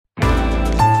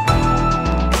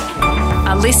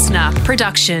listener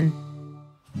production.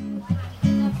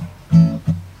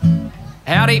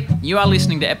 Howdy, you are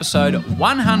listening to episode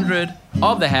 100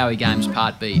 of the Howie Games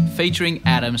Part B, featuring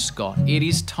Adam Scott. It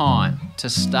is time to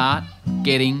start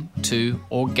getting to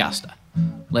Augusta.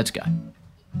 Let's go.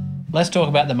 Let's talk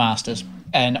about the Masters.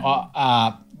 And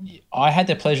I had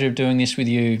the pleasure of doing this with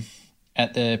you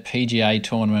at the PGA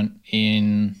tournament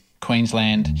in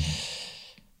Queensland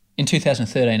in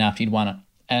 2013 after you'd won it.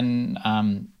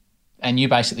 And you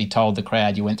basically told the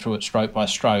crowd you went through it stroke by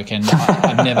stroke, and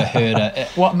I've never heard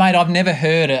I've never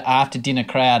heard an after-dinner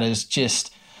crowd as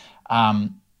just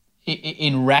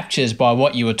in raptures by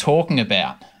what you were talking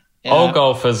about. All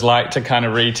golfers like to kind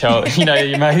of retell,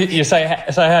 you say,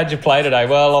 so how'd you play today?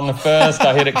 Well, on the first,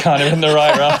 I hit it kind of in the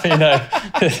right rough,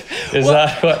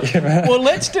 that what you meant? Well,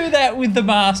 let's do that with the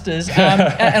Masters. And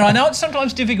I know it's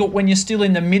sometimes difficult when you're still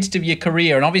in the midst of your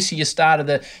career, and obviously you started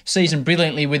the season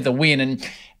brilliantly with the win,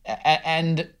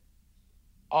 and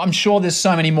I'm sure there's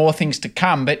so many more things to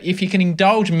come, but if you can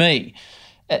indulge me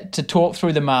to talk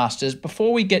through the Masters,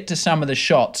 before we get to some of the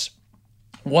shots,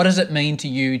 what does it mean to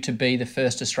you to be the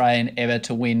first Australian ever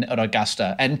to win at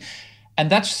Augusta? And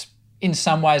that's in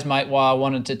some ways, mate, why I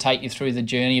wanted to take you through the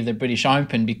journey of the British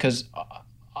Open, because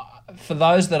for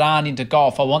those that aren't into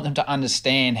golf, I want them to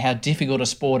understand how difficult a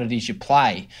sport it is you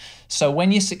play. So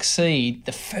when you succeed,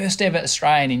 the first ever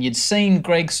Australian, and you'd seen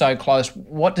Greg so close,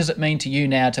 what does it mean to you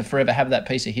now to forever have that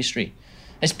piece of history?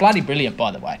 It's bloody brilliant,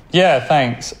 by the way. Yeah,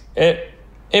 thanks.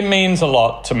 It means a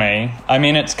lot to me. I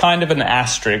mean, it's kind of an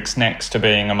asterisk next to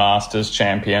being a Masters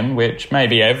champion, which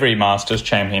maybe every Masters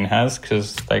champion has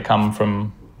because they come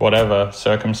from whatever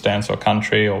circumstance or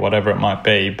country or whatever it might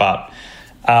be. But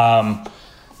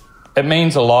it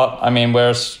means a lot. I mean,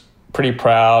 we're a pretty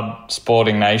proud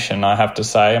sporting nation, I have to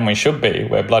say, and we should be.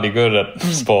 We're bloody good at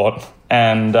sport.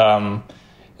 And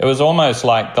it was almost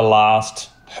like the last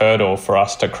hurdle for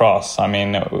us to cross. I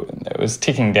mean, it was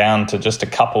ticking down to just a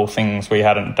couple things we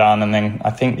hadn't done. And then I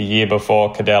think the year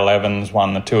before, Cadel Evans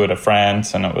won the Tour de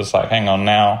France, and it was like, hang on,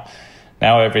 now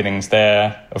everything's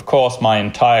there. Of course, my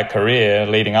entire career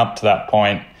leading up to that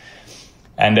point,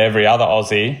 and every other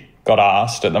Aussie got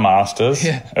asked at the Masters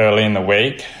early in the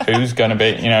week, who's going to be,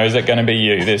 is it going to be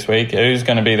you this week? Who's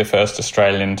going to be the first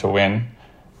Australian to win?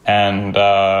 And,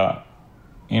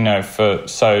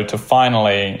 so to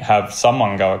finally have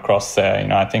someone go across there,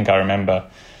 I think I remember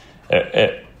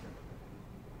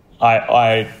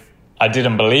I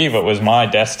didn't believe it was my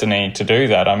destiny to do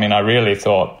that. I mean, I really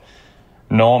thought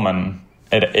Norman,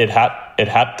 it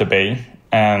had to be.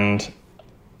 And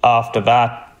after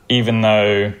that, even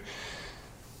though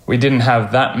we didn't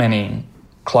have that many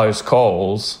close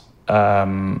calls,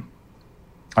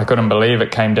 I couldn't believe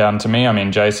it came down to me. I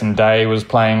mean, Jason Day was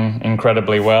playing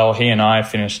incredibly well. He and I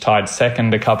finished tied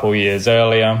second a couple years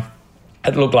earlier.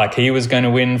 It looked like he was going to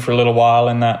win for a little while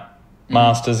in that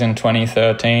Masters in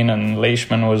 2013, and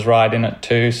Leishman was right in it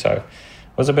too. So it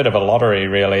was a bit of a lottery,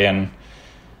 really. And,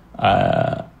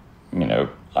 I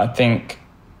think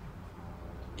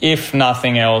if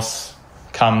nothing else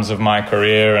comes of my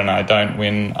career and I don't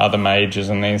win other majors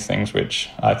and these things, which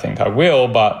I think I will,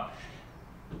 but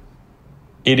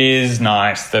it is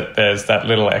nice that there's that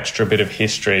little extra bit of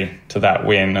history to that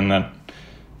win, and that,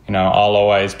 I'll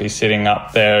always be sitting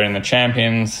up there in the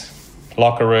champions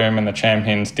locker room and the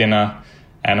champions dinner,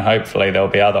 and hopefully there'll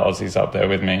be other Aussies up there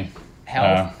with me.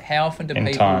 How often do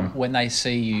people, when they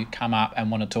see you, come up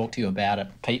and want to talk to you about it?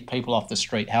 People off the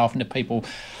street, how often do people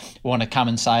want to come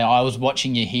and say, I was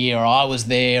watching you here, or I was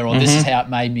there, or this is how it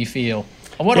made me feel?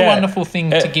 What a wonderful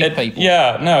thing to give people.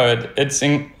 Yeah, no, it's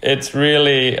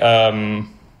really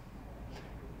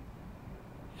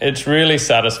it's really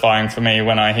satisfying for me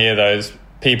when I hear those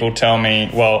people tell me.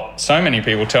 Well, so many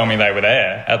people tell me they were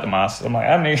there at the Masters. I'm like,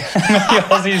 how many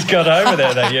Aussies got over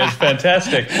there that year? It's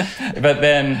fantastic. But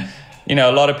then,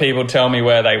 a lot of people tell me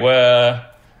where they were.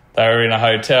 They were in a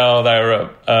hotel. They were at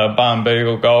a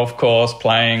Barnbougle golf course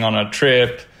playing on a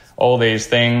trip. All these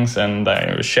things, and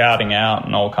they were shouting out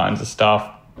and all kinds of stuff,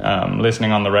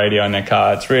 listening on the radio in their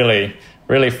car. It's really,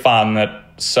 really fun that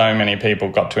so many people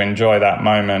got to enjoy that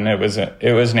moment. It was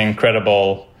an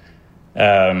incredible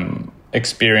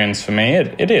experience for me.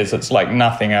 It is. It's like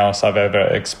nothing else I've ever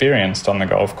experienced on the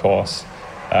golf course.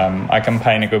 I can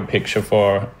paint a good picture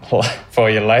for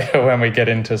you later when we get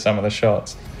into some of the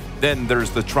shots. Then there's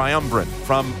the triumvirate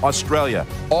from Australia,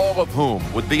 all of whom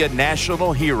would be a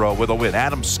national hero with a win.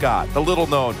 Adam Scott, the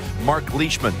little-known Mark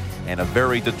Leishman, and a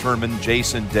very determined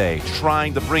Jason Day,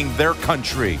 trying to bring their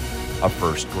country a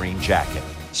first green jacket.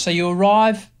 So you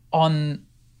arrive on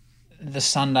the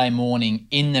Sunday morning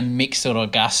in the mix at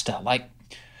Augusta. Like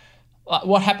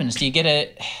what happens? Do you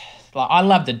get Like, I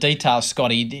love the details,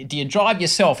 Scotty. Do you drive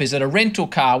yourself? Is it a rental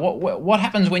car? What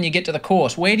happens when you get to the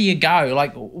course? Where do you go?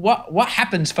 Like, what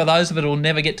happens for those that will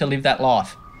never get to live that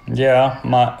life? Yeah,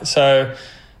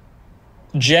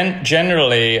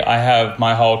 generally, I have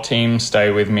my whole team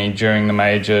stay with me during the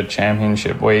major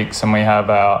championship weeks, and we have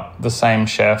the same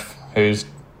chef who's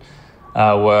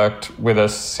worked with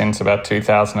us since about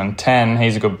 2010.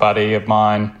 He's a good buddy of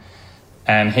mine,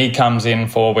 and he comes in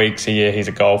 4 weeks a year. He's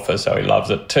a golfer, so he loves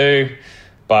it too.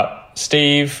 But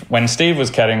when Steve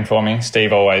was caddying for me,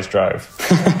 Steve always drove.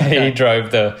 He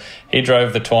drove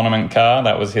the tournament car.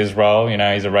 That was his role. You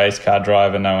know, he's a race car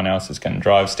driver. No one else is going to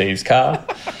drive Steve's car.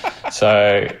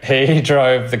 So he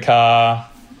drove the car.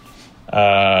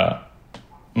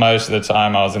 Most of the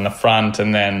time I was in the front,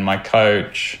 and then my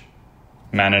coach,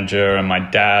 manager, and my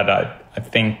dad, I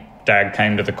think Dad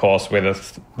came to the course with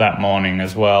us that morning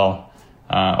as well.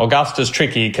 Augusta's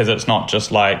tricky because it's not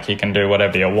just like you can do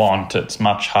whatever you want. It's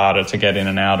much harder to get in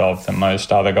and out of than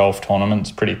most other golf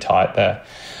tournaments. Pretty tight there.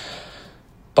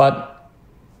 But,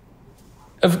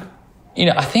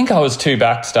 I think I was 2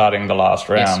 back starting the last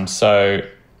round. Yes. So,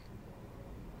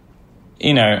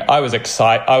 I was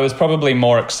excited. I was probably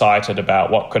more excited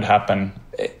about what could happen.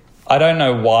 I don't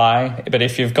know why, but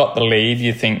if you've got the lead,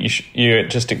 you think you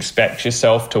just expect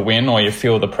yourself to win, or you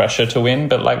feel the pressure to win.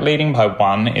 But like leading by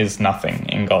 1 is nothing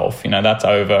in golf. That's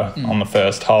over on the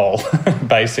first hole,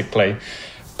 basically.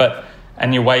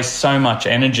 And you waste so much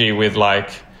energy with like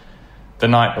the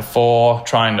night before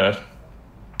trying to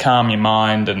calm your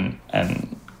mind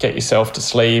and get yourself to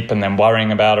sleep, and then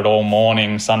worrying about it all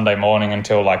morning, Sunday morning,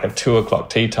 until like a 2:00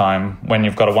 tee time when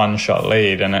you've got a 1-shot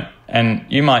lead, and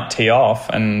you might tee off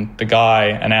and the guy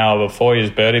an hour before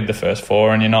you's birdied the first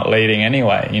 4 and you're not leading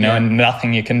anyway, and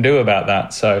nothing you can do about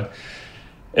that. So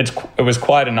it was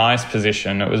quite a nice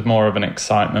position. It was more of an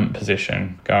excitement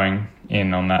position going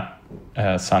in on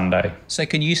that Sunday. So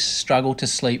can you struggle to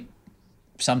sleep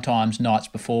sometimes nights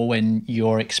before when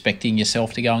you're expecting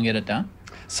yourself to go and get it done?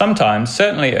 Sometimes,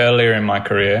 certainly earlier in my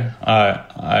career,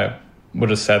 I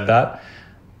would have said that.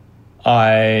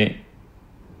 I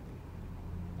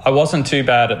wasn't too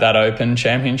bad at that Open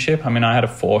Championship. I mean, I had a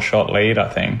 4-shot lead, I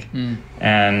think.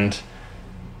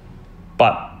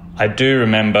 But I do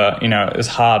remember, it was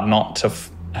hard not to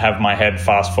have my head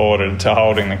fast forwarded to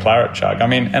holding the claret jug. I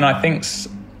mean, and I think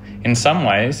in some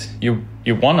ways you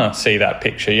want to see that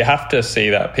picture. You have to see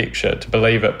that picture to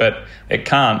believe it, but it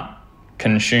can't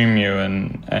consume you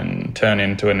and turn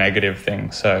into a negative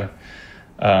thing. So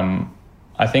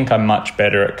I think I'm much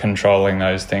better at controlling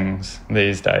those things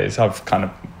these days. I've kind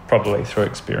of probably through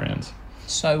experience.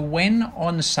 So when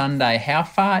on Sunday, how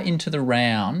far into the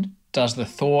round does the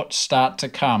thought start to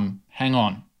come, hang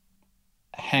on,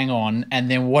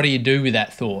 and then what do you do with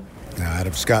that thought? Now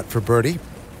Adam Scott for birdie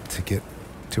to get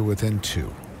to within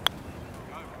 2.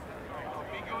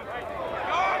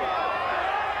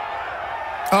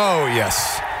 Oh,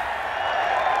 yes.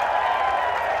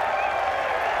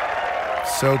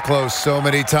 So close so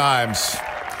many times.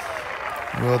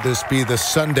 Will this be the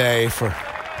Sunday for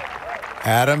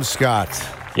Adam Scott?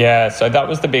 Yeah, so that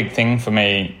was the big thing for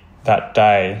me that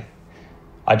day.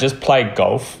 I just played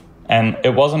golf, and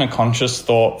it wasn't a conscious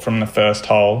thought from the first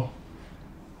hole,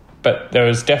 but there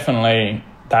was definitely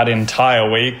that entire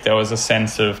week, there was a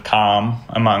sense of calm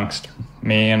amongst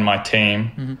me and my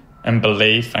team. And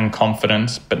belief and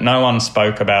confidence, but no one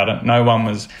spoke about it. No one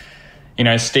was,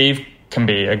 Steve can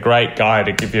be a great guy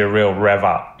to give you a real rev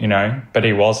up, but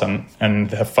he wasn't. And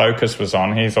the focus was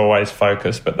on. He's always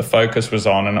focused, but the focus was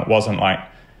on, and it wasn't like,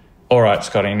 all right,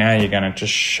 Scotty, now you're going to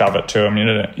just shove it to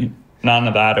him. None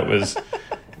of that.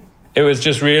 It was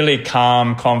just really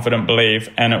calm, confident belief.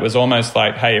 And it was almost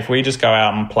like, hey, if we just go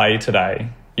out and play today,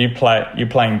 you're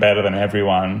playing better than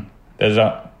everyone. There's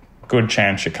a good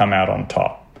chance you come out on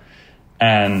top.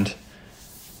 And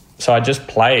so I just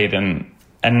played, and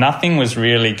nothing was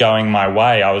really going my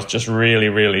way. I was just really,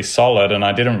 really solid, and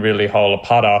I didn't really hole a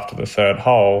putt after the 3rd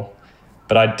hole.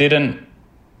 But I didn't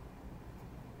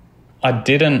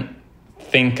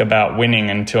think about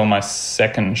winning until my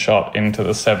 2nd shot into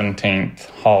the 17th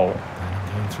hole.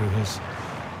 Going through his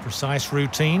precise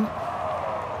routine.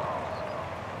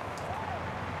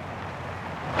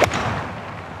 Trying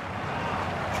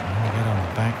to get on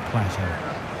the back plateau.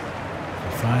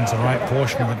 Finds the right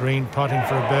portion of the green, putting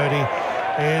for a birdie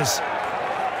is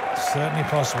certainly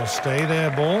possible. Stay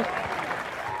there, ball.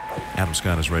 Adam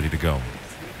Scott is ready to go.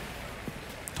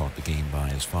 Taught the game by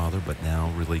his father, but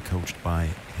now really coached by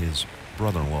his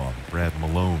brother-in-law, Brad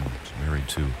Malone, who's married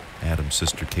to Adam's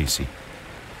sister, Casey.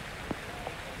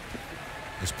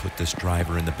 Let's put this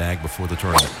driver in the bag before the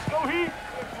tournament.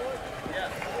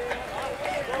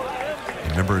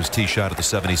 Remember his tee shot at the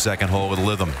 72nd hole with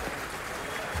Lytham.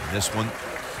 And this one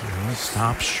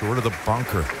stops short of the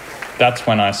bunker. That's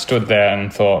when I stood there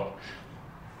and thought,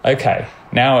 okay,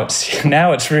 now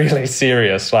it's really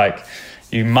serious. Like,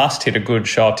 you must hit a good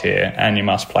shot here and you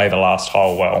must play the last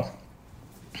hole well.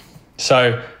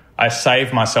 So I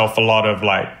saved myself a lot of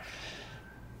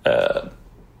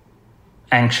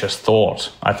anxious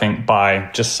thought, I think, by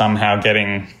just somehow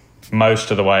getting most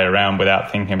of the way around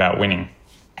without thinking about winning.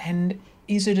 And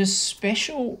is it as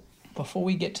special, before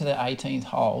we get to the 18th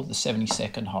hole, the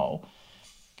 72nd hole,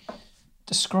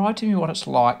 describe to me what it's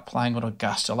like playing at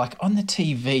Augusta. Like, on the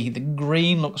TV, the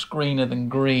green looks greener than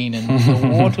green and the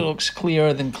water looks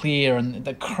clearer than clear and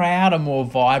the crowd are more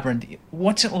vibrant.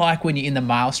 What's it like when you're in the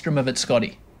maelstrom of it,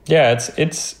 Scotty? Yeah,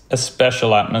 it's a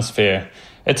special atmosphere.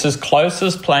 It's as close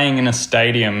as playing in a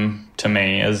stadium to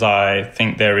me as I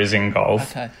think there is in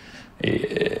golf.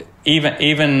 Okay.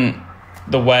 Even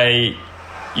the way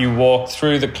you walk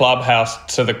through the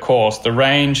clubhouse to the course, the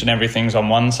range and everything's on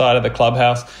one side of the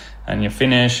clubhouse, and you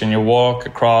finish and you walk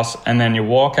across and then you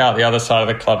walk out the other side of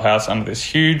the clubhouse under this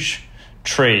huge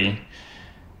tree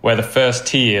where the first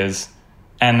tee is,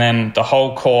 and then the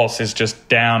whole course is just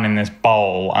down in this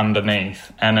bowl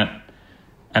underneath, and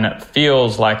it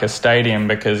feels like a stadium,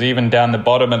 because even down the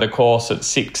bottom of the course at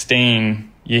 16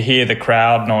 you hear the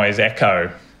crowd noise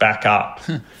echo back up.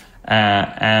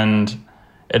 And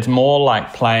it's more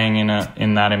like playing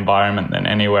in that environment than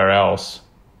anywhere else.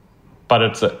 But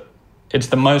it's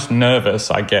the most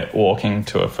nervous I get walking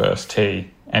to a first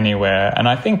tee anywhere. And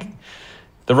I think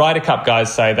the Ryder Cup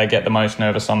guys say they get the most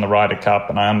nervous on the Ryder Cup,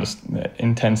 and I understand the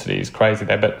intensity is crazy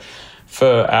there. But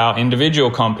for our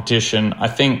individual competition, I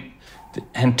think the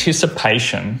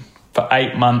anticipation for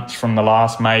 8 months from the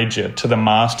last major to the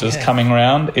Masters coming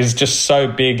around is just so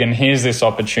big, and here's this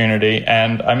opportunity.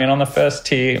 And I mean, on the first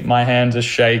tee, my hands are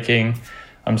shaking.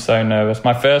 I'm so nervous.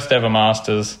 My first ever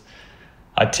Masters,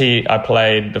 I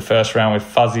played the first round with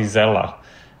Fuzzy Zeller,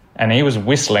 and he was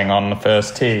whistling on the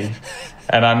first tee.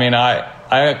 And I mean, I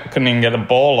couldn't even get a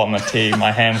ball on the tee.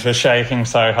 My hands were shaking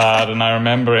so hard. And I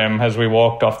remember him, as we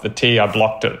walked off the tee, I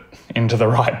blocked it into the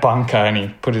right bunker, and he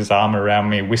put his arm around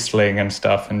me whistling and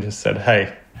stuff and just said,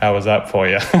 "Hey, how was that for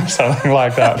you?" Something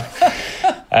like that.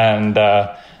 And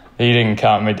he didn't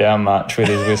calm me down much with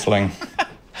his whistling.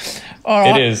 All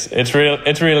right.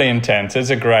 It's really intense. It's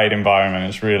a great environment.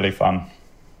 It's really fun.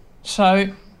 So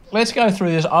let's go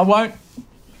through this. We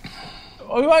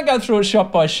won't go through it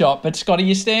shot by shot, but Scotty,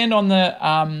 you stand on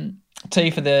the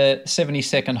tee for the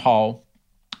 72nd hole,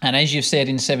 and as you've said,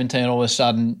 in 17, all of a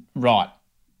sudden, right.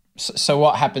 So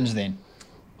what happens then?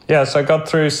 Yeah, so I got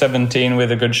through 17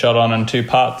 with a good shot on and 2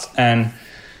 putts, and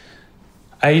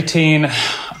 18,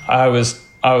 I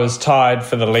was tied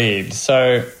for the lead.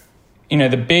 So, you know,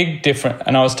 the big difference,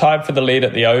 and I was tied for the lead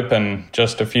at the Open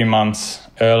just a few months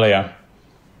earlier,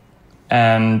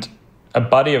 and a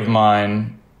buddy of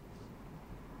mine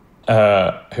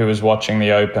who was watching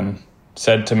the Open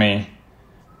said to me,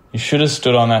 "You should have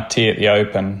stood on that tee at the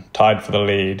Open, tied for the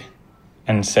lead,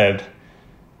 and said,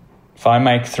 if I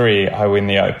make 3, I win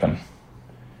the Open."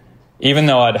 Even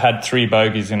though I'd had 3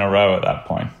 bogeys in a row at that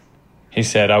point. He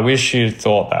said, "I wish you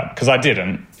thought that." Because I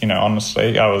didn't, you know,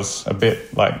 honestly. I was a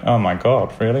bit like, oh my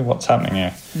God, really? What's happening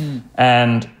here?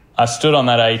 And I stood on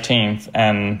that 18th,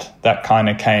 and that kind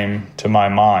of came to my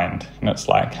mind. And it's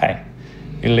like, hey,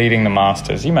 you're leading the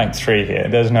Masters. You make 3 here.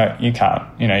 You can't,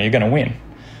 you know, you're going to win.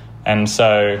 And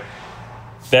so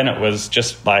then it was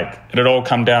just like, it had all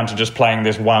come down to just playing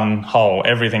this one hole.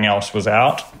 Everything else was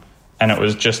out, and it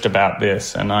was just about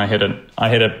this. And I hit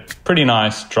a pretty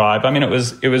nice drive. I mean, it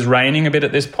was raining a bit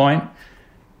at this point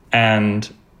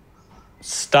and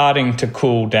starting to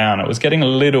cool down. It was getting a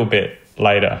little bit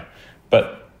later,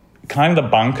 but kind of the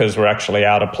bunkers were actually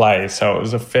out of play. So it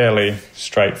was a fairly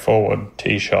straightforward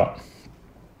tee shot.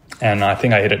 And I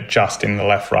think I hit it just in the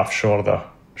left rough, short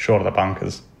of the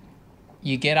bunkers.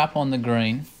 You get up on the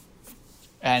green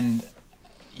and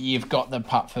you've got the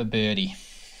putt for birdie.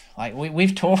 Like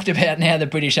we've talked about now the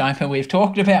British Open, we've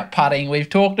talked about putting, we've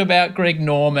talked about Greg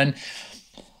Norman.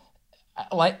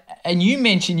 And you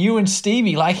mentioned you and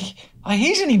Stevie, like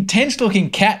he's an intense looking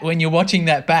cat when you're watching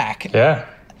that back. Yeah.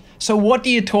 So what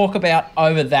do you talk about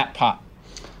over that putt?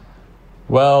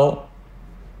 Well,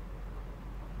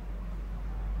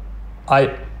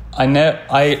 I'd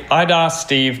ask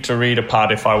Steve to read a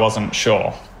putt if I wasn't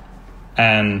sure,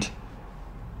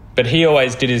 but he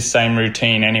always did his same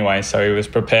routine anyway, so he was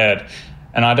prepared.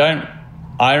 And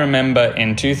I remember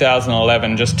in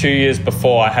 2011, just 2 years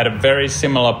before, I had a very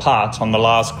similar putt on the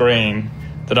last green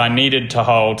that I needed to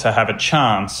hold to have a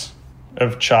chance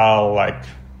of Charles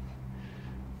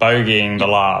bogeying the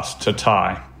last to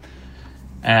tie.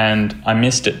 And I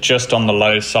missed it just on the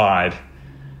low side.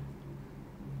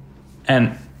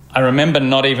 And I remember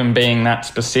not even being that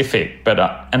specific,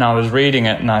 and I was reading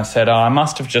it and I said, I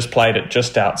must have just played it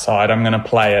just outside. I'm going to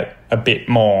play it a bit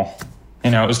more.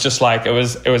 You know, it was just like, it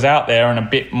was out there and a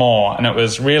bit more. And it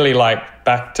was really like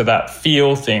back to that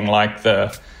feel thing, like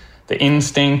the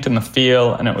instinct and the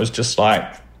feel. And it was just like,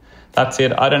 that's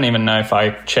it. I don't even know if I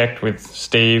checked with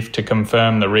Steve to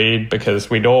confirm the read, because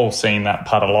we'd all seen that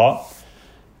putt a lot.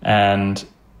 And,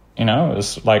 you know, it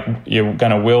was like, you're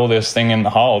going to will this thing in the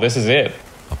hole. This is it.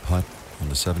 A putt on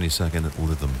the 72nd at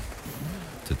Lytham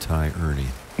to tie Ernie.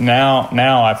 Now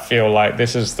I feel like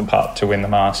this is the putt to win the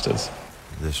Masters.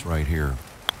 This right here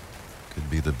could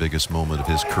be the biggest moment of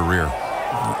his career.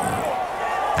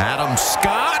 Adam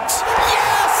Scott!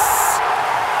 Yes!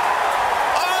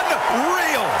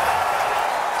 Unreal!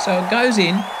 So it goes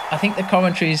in. I think the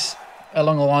commentary's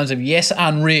along the lines of, yes,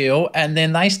 unreal, and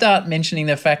then they start mentioning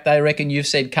the fact they reckon you've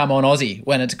said, come on, Aussie,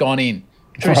 when it's gone in.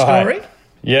 True story?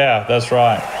 Yeah, that's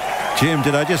right. Jim,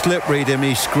 did I just lip read him?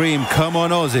 He screamed, come on,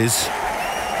 Aussies.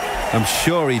 I'm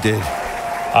sure he did.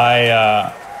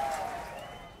 I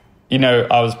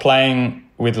was playing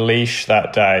with Leash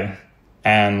that day,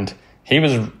 and he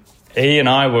and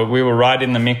I were right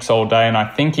in the mix all day, and I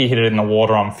think he hit it in the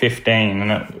water on 15,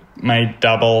 and it made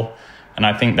double, and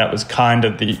I think that was kind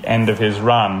of the end of his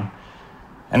run.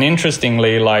 And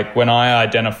interestingly, like when I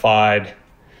identified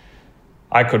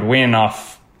I could win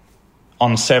off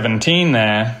on 17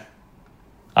 there,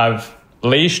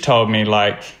 Leash told me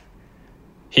like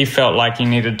he felt like he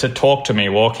needed to talk to me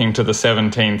walking to the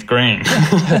 17th green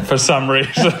for some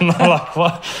reason. I'm like,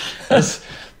 what? That's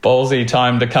ballsy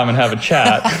time to come and have a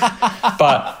chat.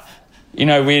 But, you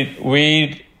know,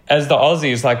 we as the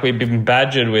Aussies, like we've been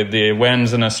badgered with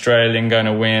when's an Australian going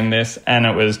to win this? And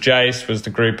it was Jace was the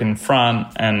group in front,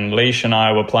 and Leash and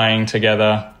I were playing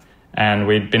together, and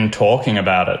we'd been talking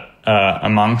about it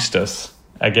amongst us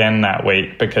again that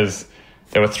week, because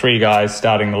there were 3 guys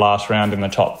starting the last round in the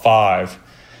top 5.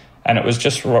 And it was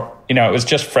just, you know, it was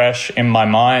just fresh in my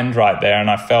mind right there.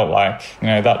 And I felt like, you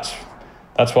know, that's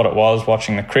what it was,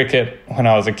 watching the cricket when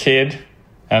I was a kid.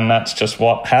 And that's just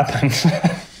what happened.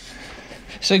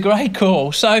 It's a great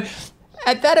call. So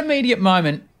at that immediate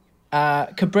moment,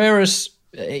 Cabreras,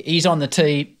 he's on the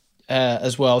tee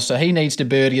as well. So he needs to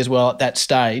birdie as well at that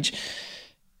stage.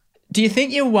 Do you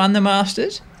think you won the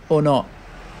Masters or not?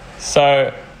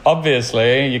 So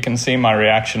obviously you can see my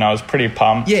reaction. I was pretty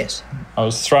pumped. Yes. I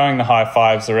was throwing the high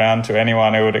fives around to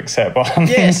anyone who would accept one.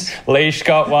 Yes. Leash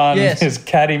got one. Yes. His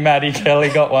caddy, Matty Kelly,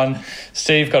 got one.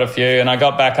 Steve got a few. And I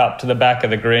got back up to the back of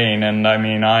the green. And, I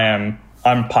mean, I'm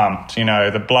pumped. You know,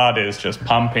 the blood is just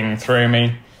pumping through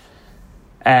me.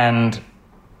 And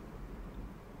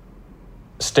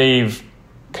Steve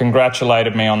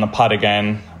congratulated me on the putt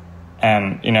again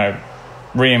and, you know,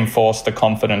 reinforced the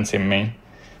confidence in me.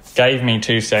 Gave me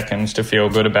 2 seconds to feel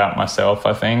good about myself,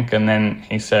 I think. And then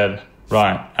he said,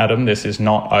 right, Adam, this is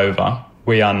not over.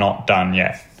 We are not done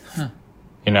yet. Huh.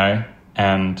 You know,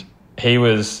 and he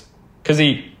was, because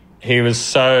he was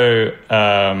so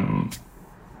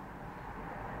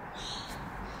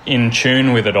in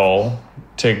tune with it all,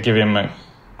 to give him a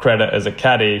credit as a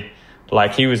caddy,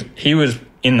 like he was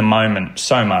in the moment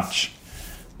so much.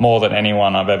 More than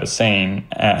anyone I've ever seen,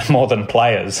 more than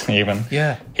players even.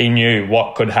 Yeah. He knew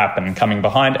what could happen coming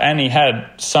behind, and he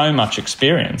had so much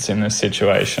experience in this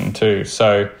situation too.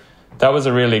 So that was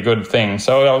a really good thing.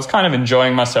 So I was kind of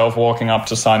enjoying myself walking up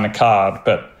to sign the card,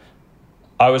 but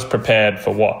I was prepared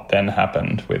for what then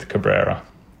happened with Cabrera.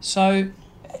 So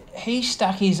he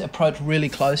stuck his approach really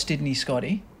close, didn't he,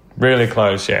 Scotty? Really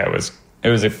close, yeah. It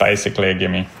was basically a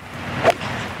gimme.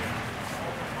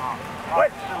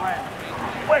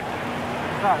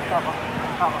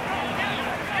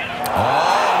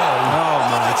 Oh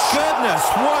my goodness,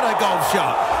 what a golf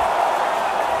shot.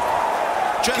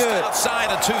 Just Good.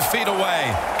 outside of 2 feet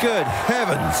away. Good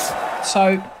heavens.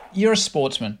 So you're a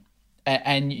sportsman,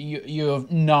 and you're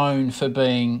known for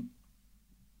being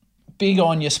big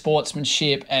on your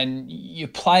sportsmanship, and you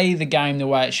play the game the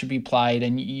way it should be played,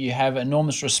 and you have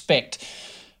enormous respect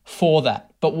for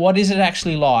that. But what is it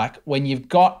actually like when you've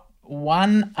got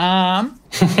one arm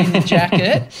in the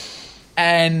jacket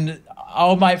and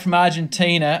old mate from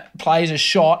Argentina plays a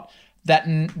shot that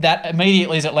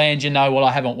immediately as it lands, you know, well,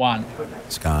 I haven't won?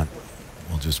 Scott,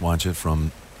 we'll just watch it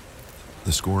from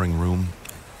the scoring room,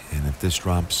 and if this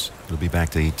drops, it'll be back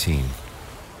to 18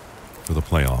 for the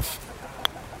playoff.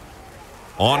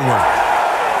 Onward.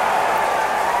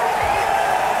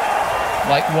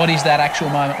 Like, what is that actual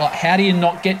moment? Like, how do you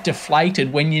not get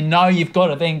deflated when you know you've got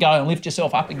to then go and lift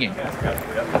yourself up again?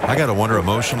 I got to wonder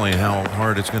emotionally how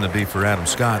hard it's going to be for Adam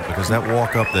Scott, because that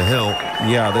walk up the hill.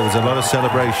 Yeah, there was a lot of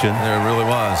celebration. There really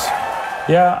was.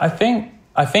 Yeah, I think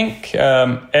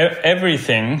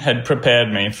everything had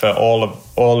prepared me for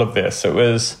all of this.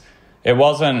 It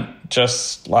wasn't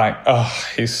just like, oh,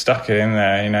 he's stuck it in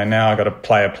there, now I got to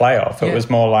play a playoff. It was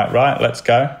more like, right, let's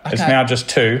go. Okay. It's now just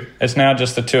two. It's now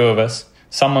just the two of us.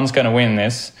 Someone's going to win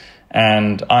this,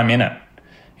 and I'm in it.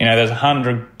 There's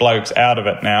 100 blokes out of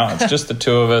it now. It's just the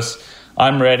two of us.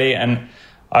 I'm ready, and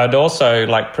I'd also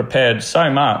prepared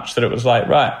so much that it was like,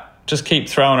 right, just keep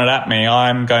throwing it at me.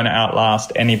 I'm going to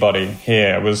outlast anybody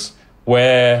here. It was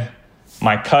where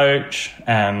my coach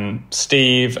and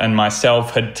Steve and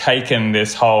myself had taken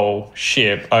this whole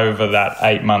ship over that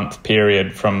 8-month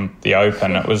period from the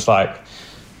Open. It was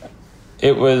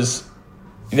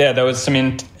there was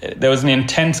an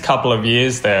intense couple of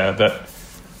years there that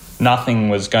nothing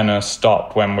was going to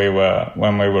stop when we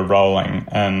were rolling,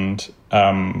 and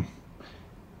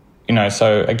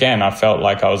so again, I felt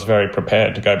like I was very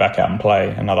prepared to go back out and play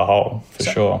another hole for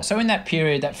sure. So in that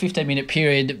period, that 15-minute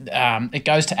period, it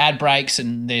goes to ad breaks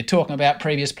and they're talking about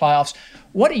previous playoffs.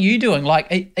 What are you doing? Are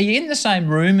you in the same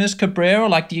room as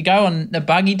Cabrera? Do you go on the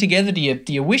buggy together? Do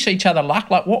you wish each other luck?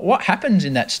 What happens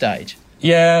in that stage?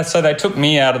 Yeah, so they took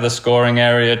me out of the scoring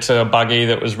area to a buggy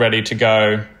that was ready to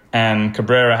go, and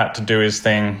Cabrera had to do his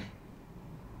thing.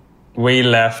 We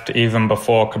left even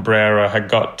before Cabrera had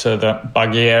got to the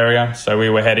buggy area, so we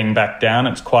were heading back down.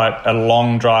 It's quite a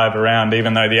long drive around.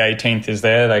 Even though the 18th is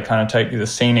there, they kind of take you the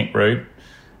scenic route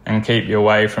and keep you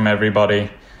away from everybody.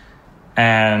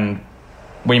 And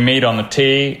we meet on the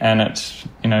tee, and it's,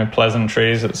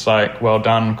 pleasantries. It's like, well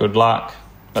done, good luck,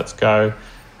 let's go.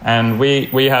 And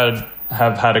we have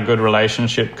had a good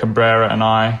relationship, Cabrera and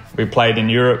I. We played in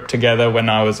Europe together when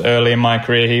I was early in my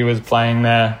career. He was playing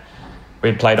there.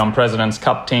 We'd played on President's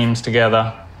Cup teams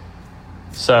together.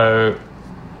 So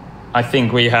I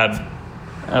think we had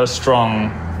a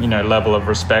strong, level of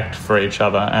respect for each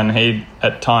other. And he'd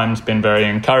at times been very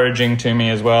encouraging to me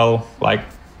as well.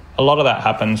 A lot of that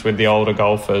happens with the older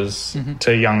golfers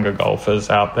to younger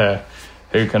golfers out there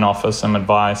who can offer some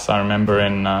advice. I remember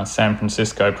in San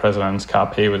Francisco President's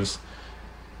Cup, he was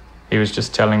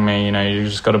just telling me, you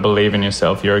just got to believe in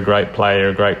yourself. You're a great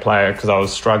player, because I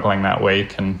was struggling that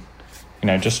week and,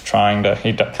 just trying to...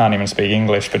 He can't even speak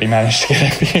English, but he managed to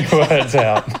get a few words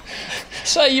out.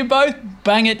 So you both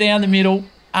bang it down the middle,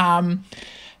 and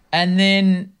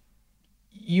then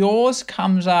yours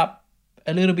comes up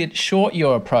a little bit short,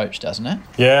 your approach, doesn't it?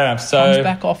 Yeah, so... Comes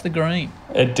back off the green.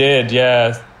 It did,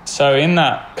 yeah. So in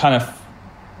that kind of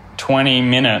 20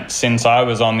 minutes since I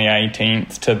was on the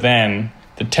 18th to then,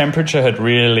 the temperature had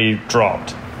really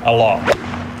dropped a lot.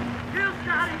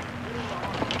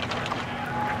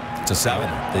 To 7.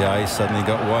 The ice suddenly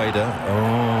got wider.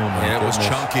 Oh, my goodness. It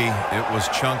was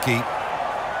chunky.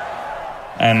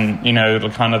 And,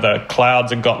 the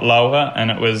clouds had got lower,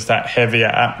 and it was that heavier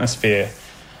atmosphere.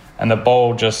 And the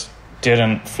ball just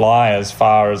didn't fly as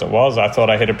far as it was. I thought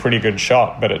I hit a pretty good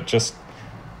shot, but it just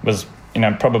was,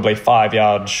 probably 5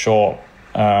 yards short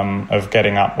of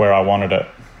getting up where I wanted it.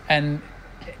 And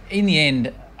in the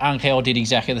end, Angel did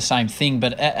exactly the same thing.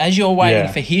 But as you're waiting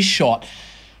for his shot,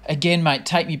 again, mate,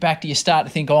 take me back to your start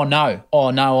to think, oh, no,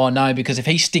 because if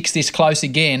he sticks this close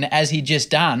again, as he just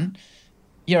done,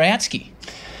 you're outski.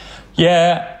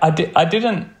 Yeah, I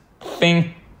didn't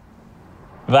think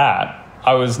that.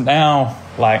 I was now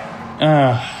like,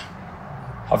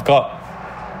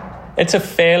 it's a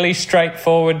fairly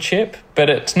straightforward chip, but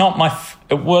it's not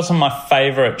it wasn't my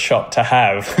favourite shot to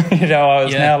have. I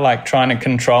was now trying to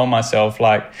control myself,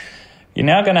 you're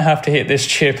now going to have to hit this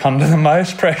chip under the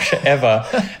most pressure ever.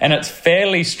 And it's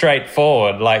fairly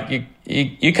straightforward.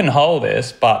 You can hold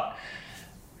this, but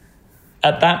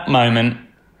at that moment,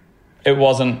 it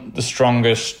wasn't the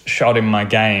strongest shot in my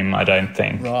game, I don't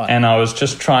think. Right. And I was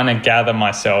just trying to gather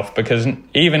myself, because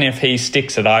even if he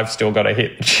sticks it, I've still got to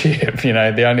hit the chip.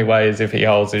 The only way is if he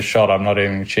holds his shot, I'm not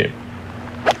hitting the chip.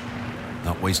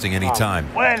 Not wasting any time.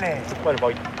 Uh-oh.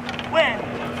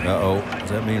 Does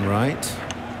that mean right?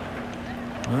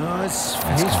 Oh, he's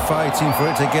fighting for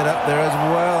it to get up there as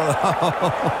well.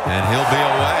 And he'll be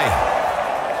away.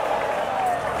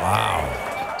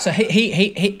 Wow. So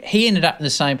he ended up in the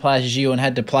same place as you and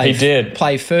had to play. He did.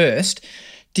 Play first.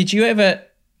 Did you ever,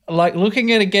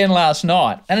 looking at it again last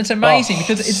night, and it's amazing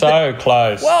because it's so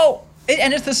close. Well,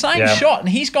 and it's the same shot, and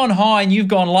he's gone high and you've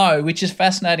gone low, which is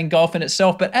fascinating golf in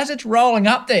itself. But as it's rolling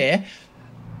up there,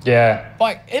 yeah,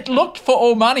 it looked for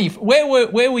all money. Where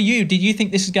were you? Did you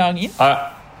think this is going in?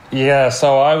 Yeah,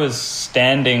 so I was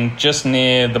standing just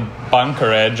near the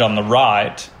bunker edge on the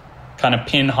right, kind of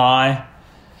pin high.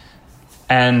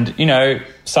 And, you know,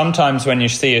 sometimes when you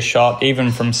see a shot,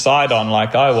 even from side on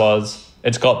like I was,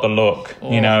 it's got the look.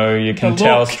 You know, you can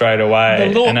tell straight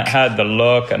away. And it had the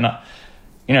look. And,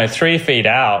 you know, 3 feet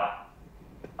out,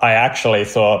 I actually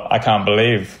thought, I can't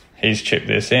believe he's chipped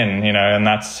this in, you know, and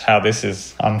that's how this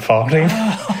is unfolding.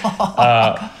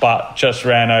 But just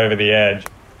ran over the edge.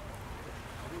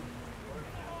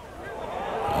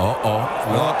 What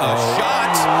a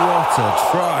shot. What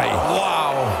a try. Wow.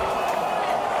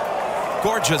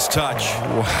 Gorgeous touch.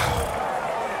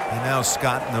 Wow. And now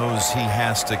Scott knows he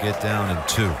has to get down in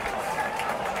 2.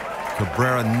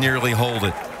 Cabrera nearly hold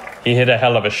it. He hit a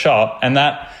hell of a shot, and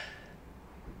that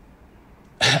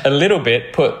a little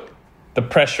bit put the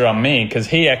pressure on me because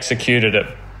he executed it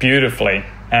beautifully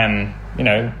and, you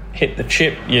know, hit the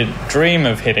chip you dream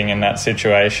of hitting in that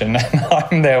situation. And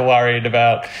I'm there worried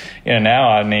about, you know, now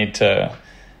I need to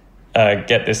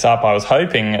get this up. I was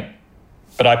hoping,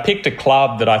 but I picked a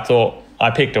club that I thought, I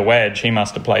picked a wedge. He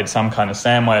must have played some kind of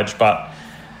sand wedge, but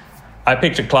I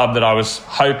picked a club that I was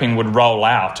hoping would roll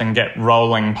out and get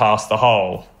rolling past the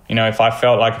hole. You know, if I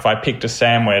felt like if I picked a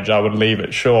sand wedge, I would leave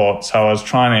it short. So I was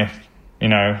trying to, you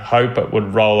know, hope it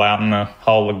would roll out and the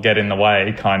hole would get in the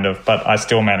way, kind of, but I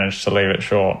still managed to leave it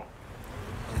short.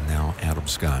 And now Adam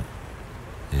Scott.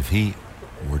 If he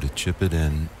were to chip it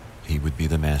in, he would be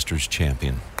the Masters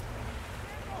champion.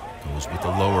 Goes with the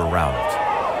lower route.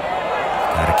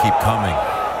 Got to keep coming.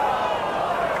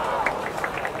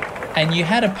 And you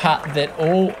had a putt that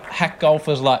all hack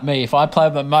golfers like me, if I play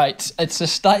with my mates, it's a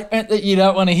statement that you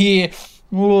don't want to hear.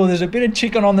 Oh, there's a bit of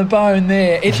chicken on the bone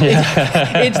there. It's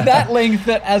that length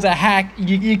that as a hack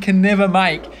you can never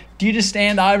make. Do you just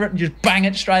stand over it and just bang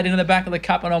it straight into the back of the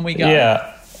cup and on we go?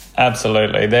 Yeah,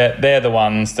 absolutely. They're the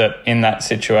ones that in that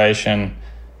situation,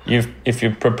 if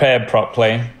you're prepared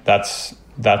properly, that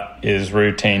is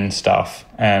routine stuff.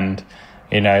 And,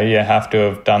 you know, you have to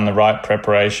have done the right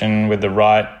preparation with the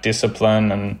right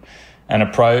discipline and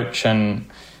approach. And,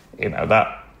 you know,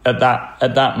 that at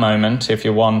that moment, if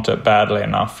you want it badly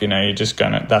enough, you know, you're just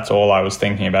going to, that's all I was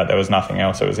thinking about. There was nothing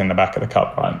else. It was in the back of the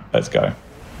cup, right? Let's go.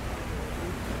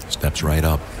 Steps right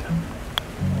up.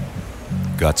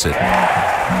 Guts it.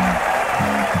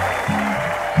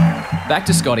 Back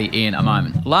to Scotty in a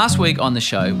moment. Last week on the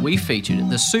show, we featured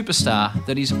the superstar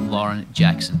that is Lauren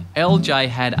Jackson. LJ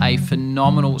had a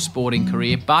phenomenal sporting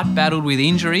career, but battled with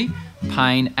injury,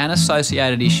 pain, and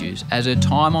associated issues as her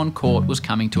time on court was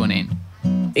coming to an end.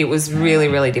 It was really,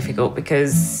 really difficult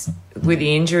because with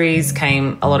the injuries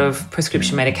came a lot of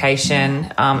prescription medication,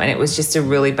 and it was just a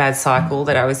really bad cycle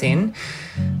that I was in.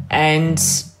 And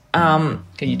can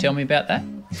you tell me about that?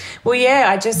 Well, yeah,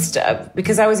 I just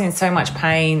because I was in so much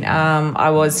pain,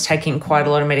 I was taking quite a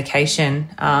lot of medication,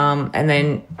 and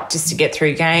then just to get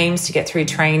through games, to get through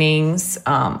trainings,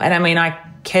 and I mean, I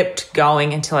kept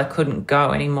going until I couldn't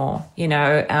go anymore, you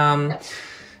know.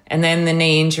 And then the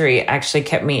knee injury actually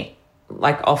kept me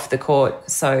like off the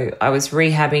court, so I was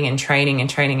rehabbing and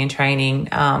training.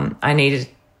 I needed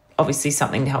obviously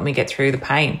something to help me get through the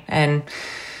pain, and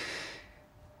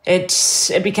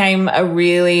it became a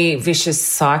really vicious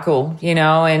cycle, you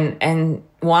know, and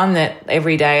one that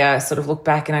every day I sort of look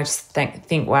back and I just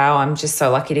think, wow, I'm just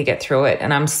so lucky to get through it,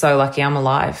 and I'm so lucky I'm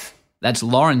alive. That's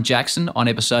Lauren Jackson on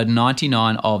episode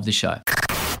 99 of the show.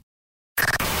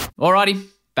 Alrighty,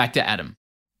 back to Adam.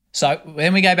 So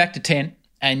then we go back to 10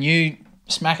 and you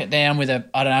smack it down with a,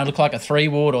 I don't know, look like a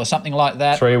 3-wood or something like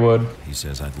that. 3-wood. He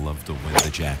says, I'd love to win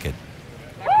the jacket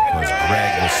because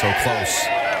Greg was so close.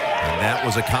 And that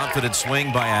was a confident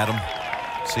swing by Adam.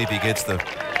 See if he gets the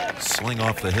sling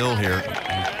off the hill here.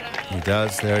 He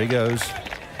does. There he goes.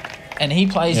 And he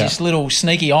plays this little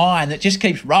sneaky iron that just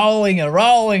keeps rolling and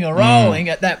rolling and rolling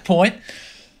at that point.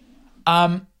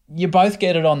 You both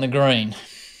get it on the green.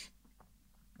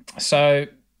 So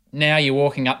now you're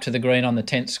walking up to the green on the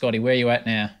 10th, Scotty. Where are you at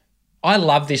now? I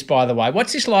love this, by the way.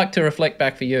 What's this like to reflect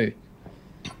back for you?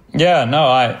 Yeah,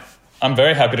 no, I'm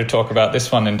very happy to talk about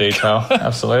this one in detail.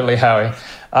 Absolutely, Howie.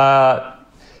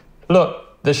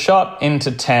 Look, the shot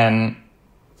into 10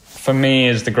 for me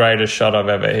is the greatest shot I've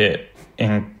ever hit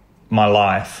in my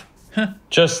life.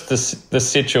 Just the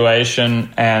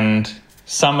situation and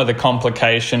some of the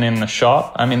complication in the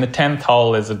shot. I mean, the 10th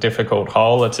hole is a difficult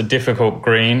hole. It's a difficult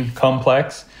green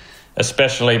complex,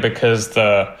 especially because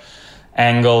the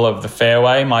angle of the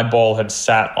fairway, my ball had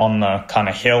sat on the kind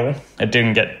of hill. It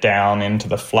didn't get down into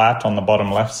the flat on the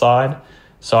bottom left side.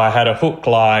 So I had a hook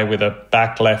lie with a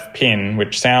back left pin,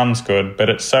 which sounds good, but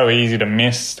it's so easy to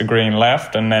miss the green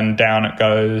left and then down it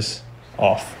goes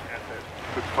off.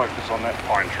 Good focus on that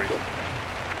pine tree.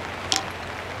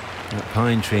 That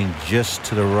pine tree just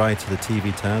to the right of the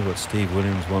TV tower, what Steve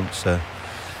Williams wants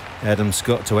Adam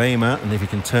Scott to aim at, and if he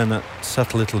can turn that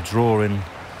subtle little draw in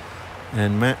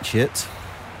and match it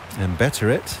and better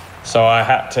it. So I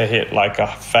had to hit like a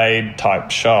fade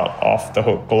type shot off the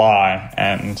hook lie,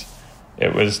 and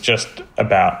it was just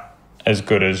about as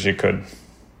good as you could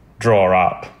draw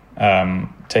up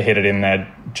to hit it in there,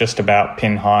 just about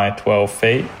pin high, 12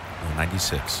 feet.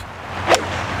 96. And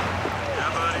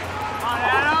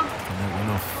that went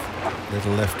off a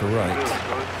little left or right.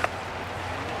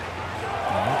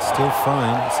 And it's still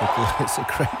fine. It's a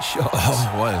great shot.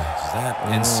 Oh, what is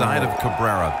that? Inside of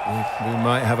Cabrera. We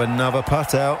might have another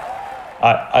putt out.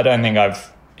 I don't think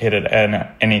I've hit it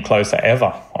any closer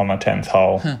ever on the 10th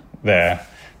hole there.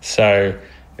 So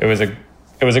it was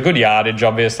a good yardage,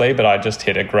 obviously, but I just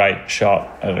hit a great shot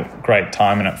at a great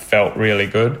time, and it felt really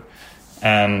good.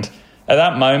 And at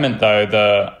that moment, though,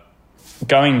 the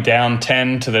going down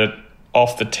 10 to the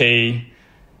off the tee,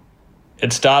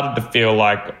 it started to feel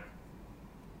like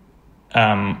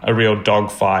a real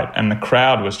dogfight, and the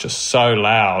crowd was just so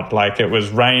loud. Like, it was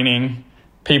raining,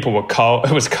 people were cold.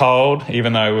 It was cold,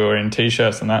 even though we were in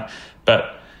t-shirts and that.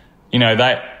 But you know,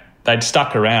 they'd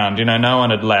stuck around. You know, no one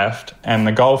had left, and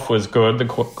the golf was good,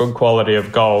 good quality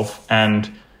of golf,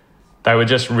 and they were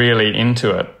just really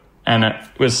into it. And it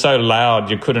was so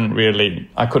loud, I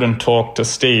couldn't talk to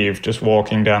Steve just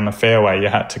walking down the fairway. You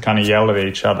had to kind of yell at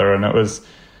each other, and it was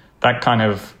that kind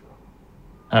of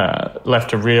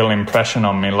left a real impression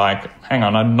on me, like, hang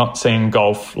on, I'm not seeing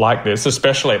golf like this,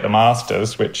 especially at the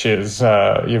Masters, which is,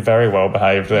 you're very well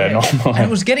behaved there normally. And it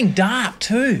was getting dark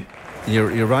too.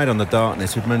 You're right on the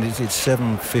darkness. Remember, it's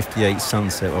 7:58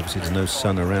 sunset. Obviously, there's no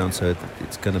sun around, so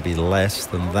it's going to be less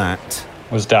than that.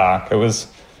 It was dark. It was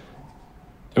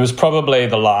probably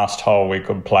the last hole we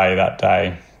could play that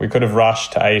day. We could have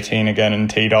rushed to 18 again and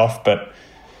teed off, but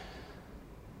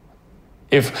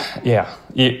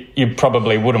you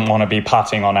probably wouldn't want to be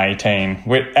putting on 18,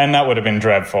 and that would have been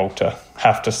dreadful to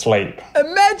have to sleep.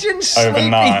 Imagine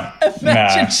sleeping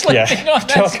overnight. Sleeping on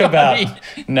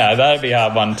that. That'd be a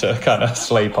hard one to kind of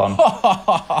sleep on.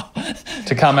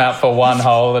 To come out for one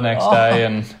hole the next day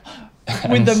and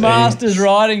with the see. Masters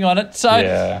riding on it. So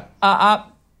yeah.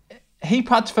 He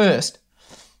putts first.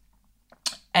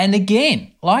 And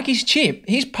again, like his chip,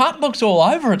 his putt looks all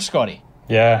over it, Scotty.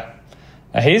 Yeah.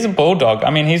 He's a bulldog. I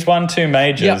mean, he's won 2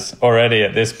 majors already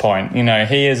at this point. You know,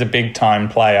 he is a big-time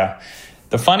player.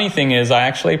 The funny thing is, I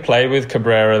actually played with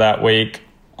Cabrera that week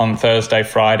on Thursday,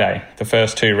 Friday, the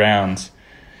first 2 rounds.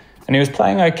 And he was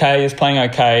playing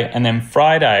okay, and then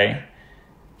Friday,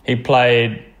 he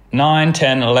played 9,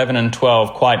 10, 11, and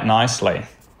 12 quite nicely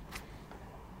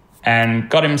and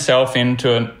got himself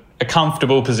into a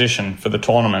comfortable position for the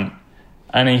tournament.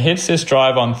 And he hits this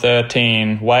drive on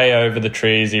 13 way over the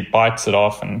trees. He bites it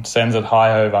off and sends it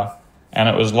high over. And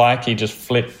it was like he just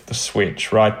flipped the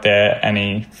switch right there, and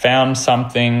he found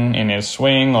something in his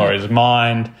swing or his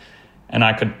mind, and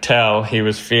I could tell he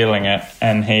was feeling it,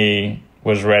 and he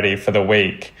was ready for the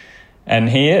week. And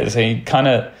he is. He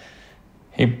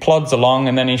plods along,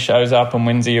 and then he shows up and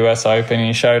wins the US Open.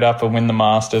 He showed up and win the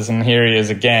Masters, and here he is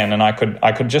again. And I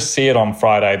could just see it on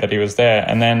Friday that he was there.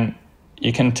 And then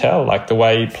you can tell, like, the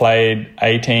way he played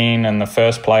 18 and the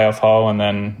first playoff hole, and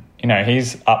then, you know,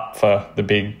 he's up for the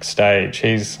big stage.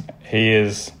 He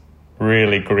is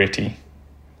really gritty.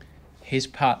 His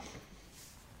putt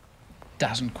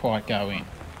doesn't quite go in.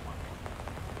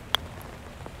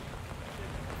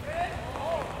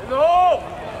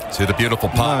 See the beautiful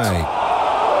putt.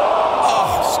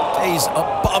 Oh, stays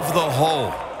above the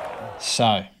hole.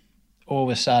 So, all of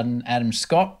a sudden, Adam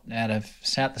Scott out of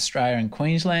South Australia and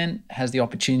Queensland has the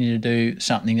opportunity to do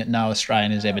something that no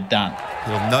Australian has ever done.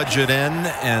 He'll nudge it in,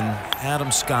 and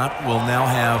Adam Scott will now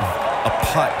have a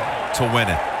putt to win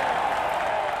it.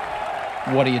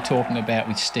 What are you talking about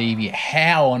with Stevie?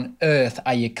 How on earth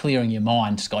are you clearing your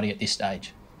mind, Scotty, at this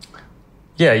stage?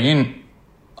 Yeah,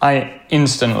 I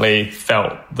instantly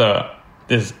felt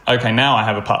okay, now I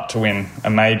have a putt to win a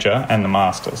major and the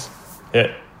Masters.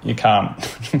 You can't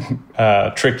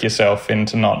trick yourself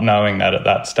into not knowing that at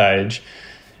that stage.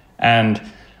 And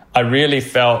I really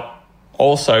felt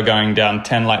also going down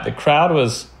 10, like the crowd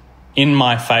was in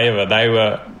my favour.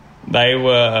 They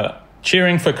were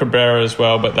cheering for Cabrera as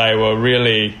well, but they were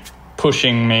really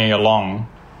pushing me along.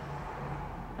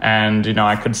 And, you know,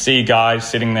 I could see guys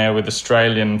sitting there with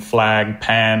Australian flag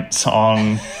pants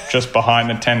on just behind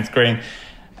the 10th green.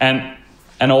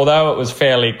 And although it was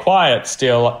fairly quiet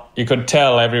still, you could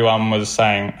tell everyone was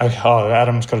saying, oh,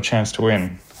 Adam's got a chance to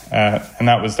win. And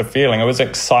that was the feeling. It was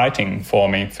exciting for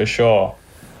me, for sure.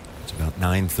 It's about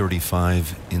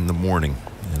 9:35 in the morning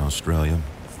in Australia,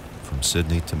 from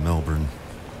Sydney to Melbourne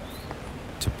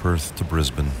to Perth to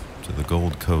Brisbane to the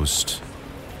Gold Coast.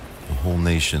 The whole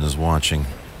nation is watching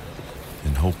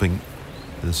and hoping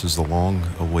this is the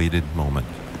long-awaited moment.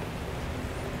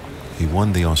 He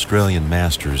won the Australian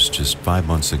Masters just 5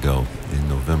 months ago in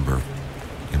November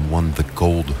and won the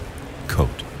Gold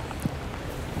Coat.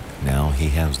 Now he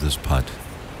has this putt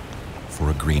for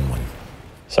a green one.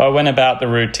 So I went about the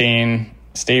routine,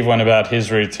 Steve went about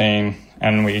his routine,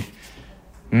 and we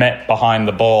met behind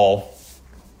the ball.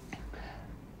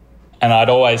 And I'd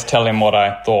always tell him what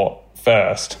I thought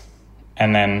first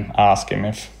and then ask him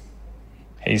if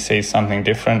he sees something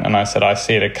different. And I said, I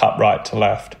see it a cut right to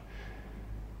left.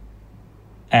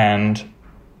 And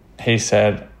he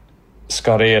said,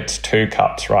 Scotty, it's 2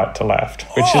 cups right to left,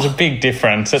 which is a big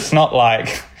difference. It's not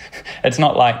like,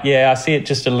 yeah, I see it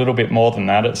just a little bit more than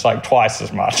that. It's like twice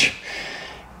as much.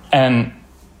 And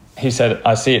he said,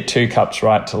 I see it 2 cups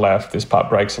right to left. This putt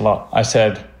breaks a lot. I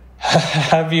said,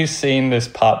 have you seen this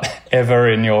putt ever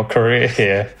in your career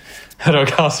here? And I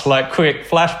was like, quick,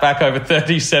 flashback over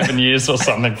 37 years or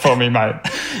something for me, mate.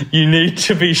 You need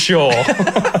to be sure.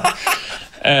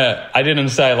 I didn't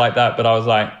say it like that, but I was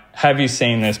like, have you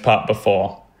seen this putt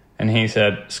before? And he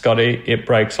said, Scotty, it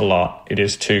breaks a lot. It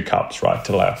is 2 cups right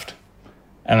to left.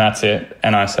 And that's it.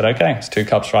 And I said, okay, it's 2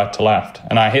 cups right to left.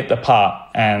 And I hit the putt,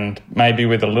 and maybe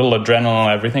with a little adrenaline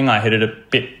and everything, I hit it a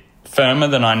bit firmer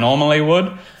than I normally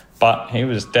would. But he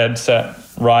was dead set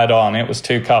right on. It was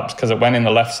 2 cups because it went in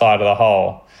the left side of the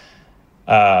hole.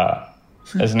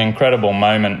 It's an incredible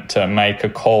moment to make a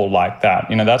call like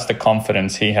that. You know, that's the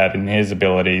confidence he had in his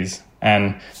abilities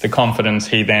and the confidence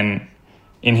he then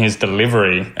in his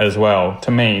delivery as well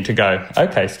to me to go,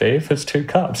 okay, Steve, it's 2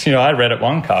 cups. You know, I read it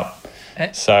 1 cup.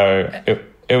 So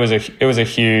it was a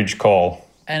huge call.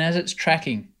 And as it's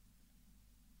tracking,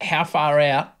 how far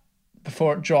out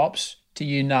before it drops do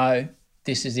you know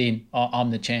this is in?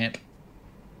 I'm the champ.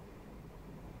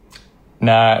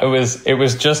 No, it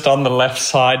was just on the left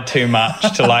side too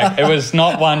much to like. It was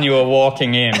not one you were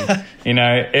walking in. You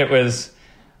know,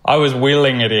 I was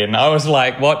wheeling it in. I was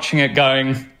like watching it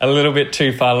going a little bit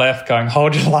too far left, going,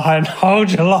 hold your line,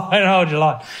 hold your line, hold your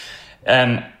line,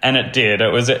 and it did.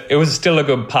 It was still a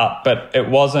good putt, but it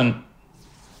wasn't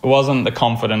the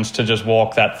confidence to just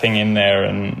walk that thing in there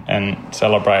and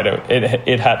celebrate it.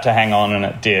 It had to hang on, and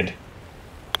it did.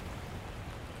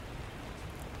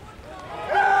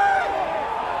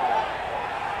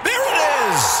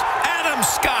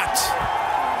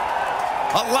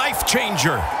 A life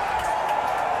changer.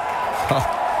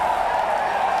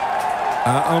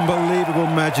 Unbelievable,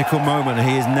 magical moment.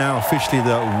 He is now officially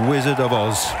the Wizard of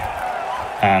Oz.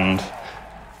 And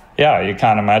yeah, you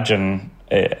can't imagine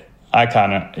it. I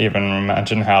can't even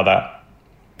imagine how that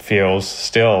feels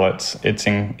still. It's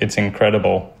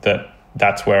incredible that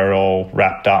that's where it all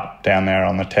wrapped up down there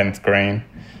on the 10th green,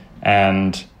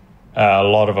 and a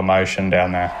lot of emotion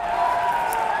down there.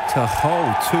 To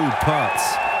hold 2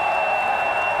 putts.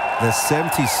 The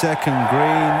 72nd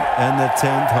green and the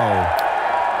 10th hole.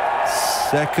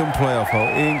 Second playoff hole.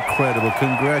 Incredible.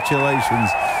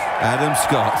 Congratulations, Adam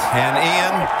Scott. And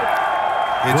Ian.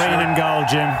 Green and gold,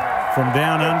 Jim. From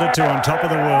down under to on top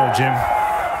of the world, Jim.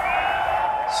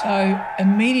 So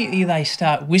immediately they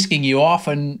start whisking you off,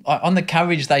 and on the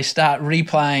coverage they start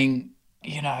replaying,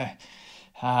 you know,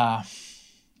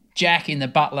 Jack in the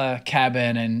Butler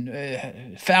cabin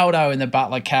and Faldo in the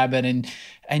Butler cabin,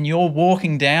 and you're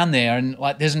walking down there, and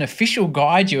like there's an official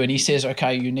guide you, and he says,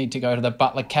 okay, you need to go to the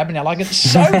Butler cabin now. Like, it's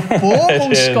so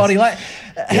formal, Scotty. Like,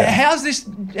 yeah.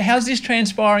 How's this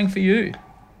transpiring for you?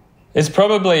 It's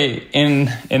probably in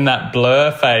that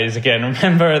blur phase again.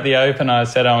 Remember at the Open I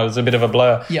said it was a bit of a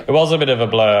blur? Yep. It was a bit of a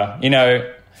blur. You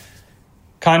know,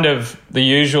 kind of the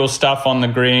usual stuff on the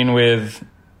green with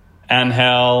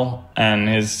Angel and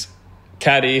his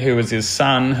caddy, who was his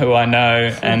son, who I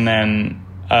know, and then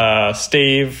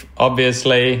Steve,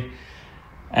 obviously,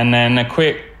 and then a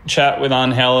quick chat with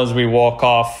Angel as we walk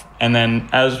off, and then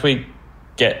as we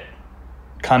get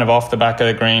kind of off the back of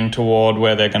the green toward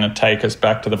where they're going to take us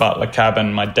back to the Butler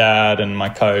cabin, my dad and my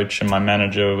coach and my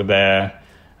manager were there,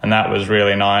 and that was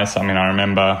really nice. I mean, I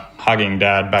remember hugging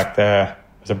Dad back there.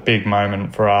 It was a big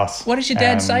moment for us. What does your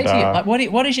dad say to you? Like,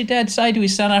 what does your dad say to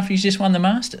his son after he's just won the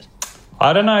Masters?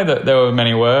 I don't know that there were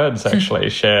many words actually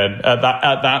shared at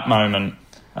that moment.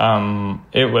 I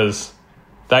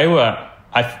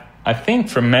think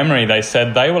from memory they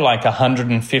said they were like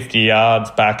 150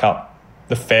 yards back up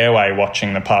the fairway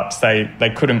watching the putts.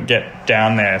 They couldn't get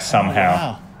down there somehow. Oh,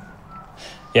 wow.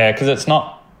 Yeah, because it's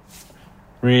not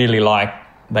really like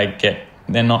they get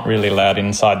they're not really allowed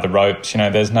inside the ropes. You know,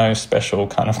 there's no special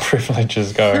kind of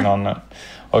privileges going on at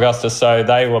Augusta. So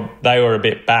they were a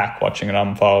bit back watching it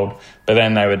unfold, but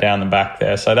then they were down the back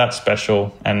there. So that's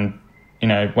special. And, you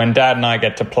know, when Dad and I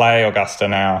get to play Augusta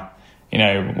now, you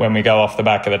know, when we go off the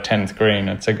back of the 10th green,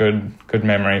 it's a good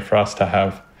memory for us to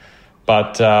have.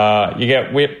 But you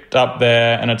get whipped up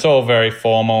there and it's all very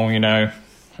formal, you know.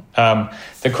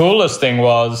 The coolest thing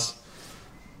was,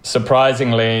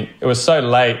 surprisingly, it was so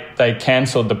late, they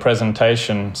cancelled the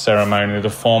presentation ceremony, the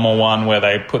formal one where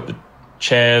they put the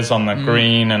chairs on the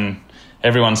green and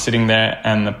everyone's sitting there,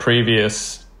 and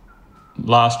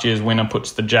last year's winner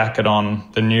puts the jacket on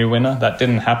the new winner. That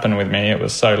didn't happen with me. It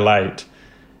was so late.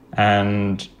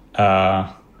 And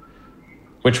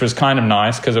which was kind of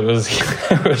nice because it was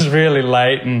it was really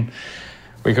late and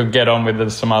we could get on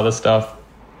with some other stuff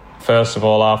first of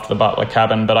all after the Butler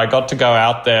cabin. But I got to go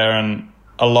out there and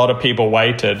a lot of people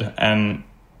waited and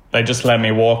they just let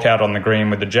me walk out on the green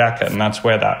with the jacket, and that's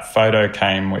where that photo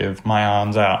came with my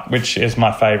arms out, which is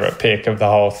my favourite pic of the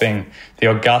whole thing. The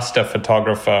Augusta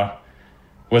photographer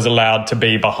was allowed to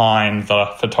be behind the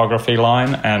photography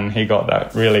line and he got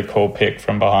that really cool pic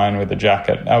from behind with the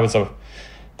jacket. That was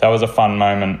a fun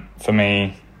moment for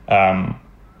me.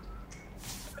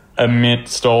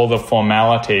 Amidst all the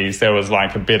formalities, there was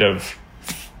like a bit of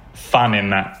fun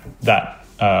in that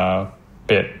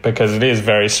bit because it is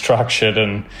very structured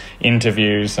and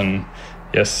interviews and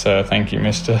yes, thank you,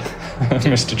 Mr.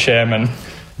 Mr. Chairman.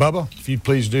 Bubba, if you'd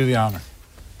please do the honor.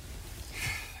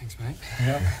 Thanks, mate.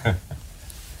 Yeah.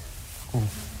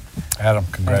 Adam,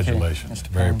 congratulations.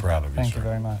 Very proud of you, Thank sir. you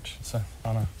very much. It's an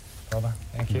honour, brother.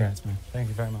 Thank you. Congrats, man. Thank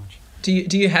you very much. Do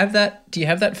you have that? Do you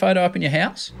have that photo up in your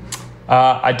house?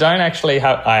 I don't actually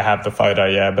have. I have the photo,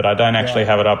 yeah, but I don't actually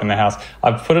have it up in the house.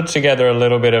 I've put it together I've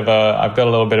got a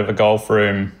little bit of a golf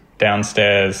room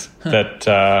downstairs that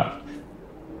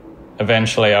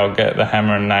eventually I'll get the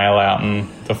hammer and nail out and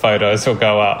the photos will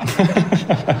go up.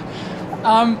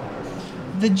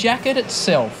 The jacket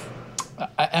itself,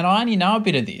 and I only know a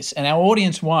bit of this, and our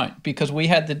audience won't because we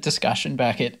had the discussion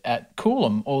back at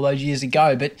Coolum all those years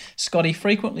ago. But, Scotty,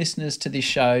 frequent listeners to this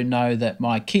show know that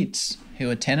my kids, who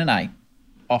are 10 and 8,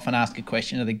 often ask a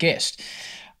question of the guest.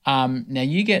 Now,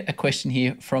 you get a question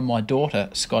here from my daughter,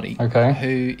 Scotty,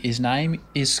 whose name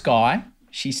is Sky.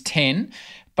 She's 10,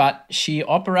 but she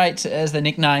operates as the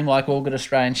nickname, like all good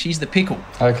Australians. She's the pickle.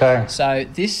 Okay. So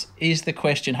this is the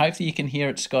question. Hopefully you can hear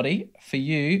it, Scotty, for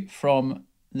you from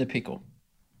the pickle.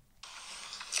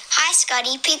 Hi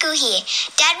Scotty, Pickle here.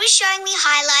 Dad was showing me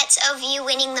highlights of you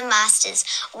winning the Masters.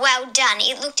 Well done,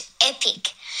 it looked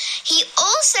epic. He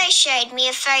also showed me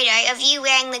a photo of you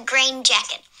wearing the green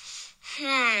jacket.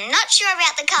 Not sure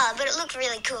about the colour, but it looked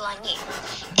really cool on you.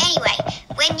 Anyway,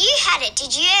 when you had it,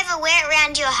 did you ever wear it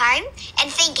around your home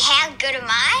and think, how good am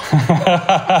I?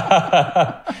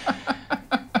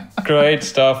 Great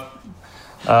stuff.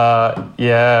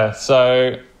 Yeah,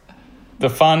 so the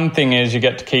fun thing is you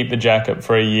get to keep the jacket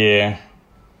for a year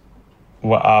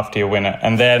after you win it,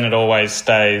 and then it always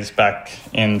stays back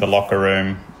in the locker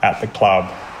room at the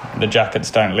club. The jackets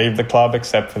don't leave the club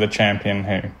except for the champion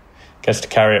who gets to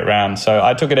carry it around. So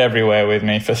I took it everywhere with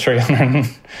me for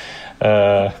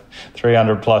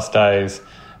 300 plus days.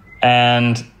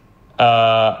 And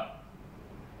yeah,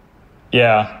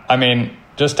 I mean,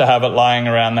 just to have it lying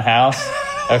around the house.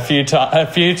 A few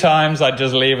times I'd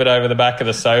just leave it over the back of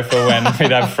the sofa when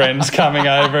we'd have friends coming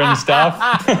over and stuff.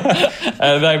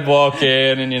 And they'd walk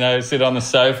in and, you know, sit on the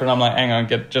sofa and I'm like, hang on,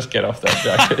 just get off that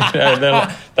jacket. You know,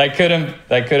 they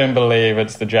couldn't believe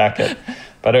it's the jacket.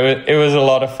 But it was a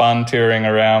lot of fun touring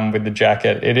around with the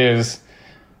jacket. It is,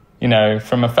 you know,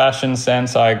 from a fashion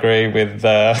sense, I agree with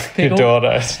your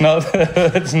daughter. It's not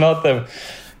the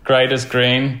greatest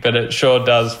green, but it sure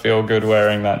does feel good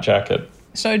wearing that jacket.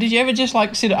 So did you ever just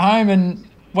like sit at home and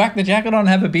whack the jacket on and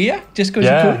have a beer just because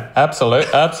you could? Yeah,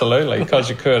 absolutely, because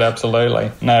you could, absolutely.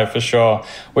 No, for sure.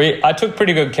 I took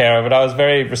pretty good care of it. I was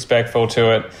very respectful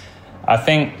to it. I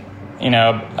think, you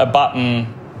know, a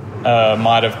button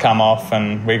might have come off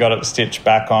and we got it stitched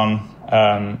back on.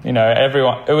 You know,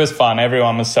 it was fun.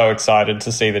 Everyone was so excited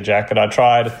to see the jacket. I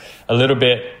tried a little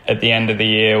bit at the end of the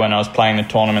year when I was playing the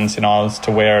tournaments in Oz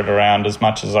to wear it around as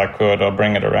much as I could or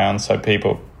bring it around so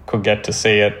people could get to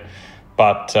see it.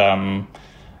 But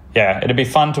yeah, it'd be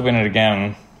fun to win it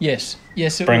again. Yes,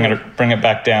 bring it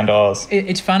back down to Oz.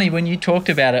 It's funny when you talked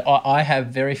about it. I have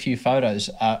very few photos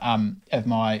of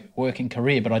my working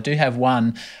career, but I do have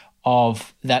one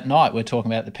of that night we're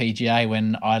talking about the PGA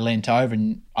when I leant over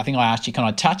and I think I asked you, can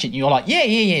I touch it? And you're like,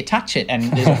 yeah, touch it. And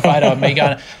there's a photo of me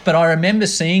going, but I remember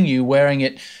seeing you wearing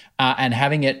it and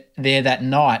having it there that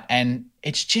night. And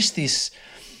it's just this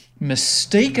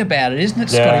mystique about it, isn't it,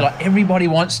 Scotty? Yeah. Like everybody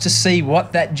wants to see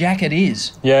what that jacket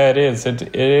is. Yeah, it is.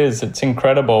 It is. It's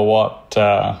incredible what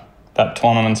that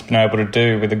tournament's been able to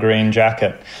do with the green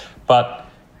jacket. But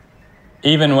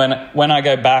even when I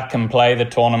go back and play the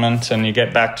tournament and you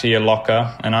get back to your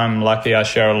locker, and I'm lucky I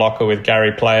share a locker with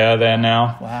Gary Player there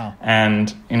now. Wow.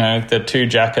 And, you know, the 2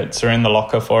 jackets are in the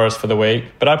locker for us for the week,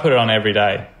 but I put it on every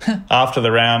day. After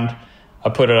the round, I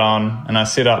put it on and I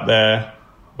sit up there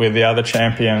with the other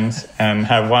champions and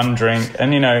have one drink.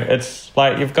 And, you know, it's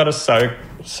like you've got to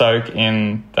soak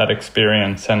in that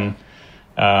experience. And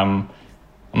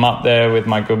I'm up there with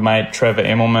my good mate Trevor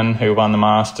Immelman, who won the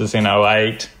Masters in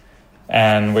 2008.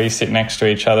 And we sit next to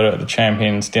each other at the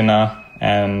Champions Dinner.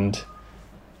 And,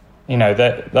 you know,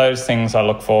 those things I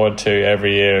look forward to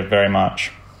every year very much.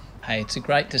 Hey, it's a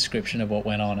great description of what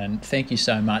went on, and thank you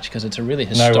so much, because it's a really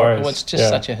No historical. worries. Well, it's just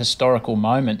such a historical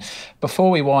moment.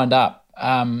 Before we wind up,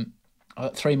 I've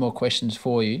got 3 more questions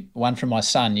for you. One from my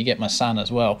son. You get my son as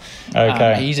well.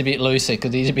 Okay. He's a bit looser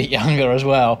because he's a bit younger as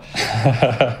well.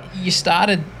 You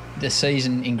started the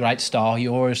season in great style.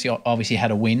 You obviously had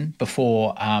a win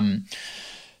before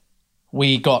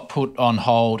we got put on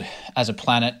hold as a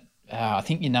planet. I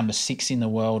think you're number 6 in the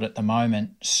world at the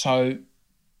moment. So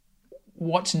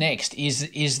what's next? Is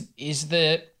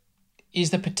the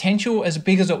potential as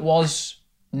big as it was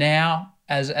now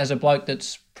as a bloke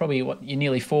that's probably you're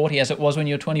nearly 40 as it was when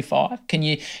you were 25? Can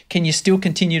you still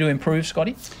continue to improve,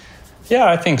 Scotty? Yeah,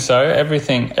 I think so.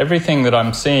 Everything that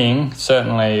I'm seeing,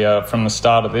 certainly from the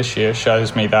start of this year,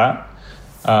 shows me that.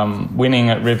 Winning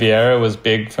at Riviera was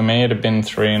big for me. It had been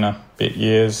 3 and a bit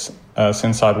years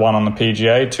since I'd won on the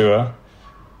PGA Tour.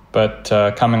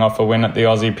 But coming off a win at the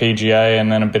Aussie PGA and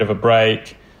then a bit of a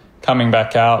break, coming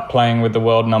back out, playing with the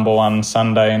world number 1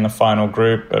 Sunday in the final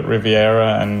group at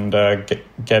Riviera and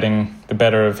getting the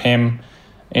better of him,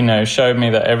 you know, showed me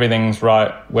that everything's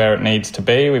right where it needs to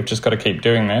be. We've just got to keep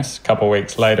doing this. A couple of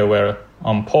weeks later, we're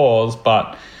on pause.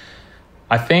 But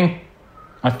I think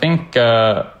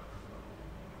the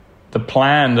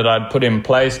plan that I'd put in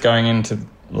place going into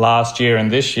last year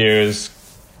and this year is,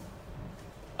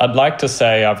 I'd like to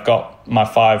say I've got my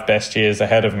 5 best years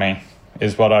ahead of me,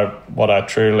 is what I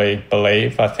truly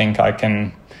believe. I think I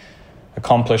can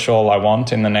accomplish all I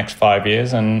want in the next 5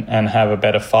 years and have a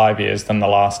better 5 years than the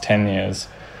last 10 years.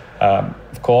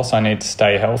 Of course, I need to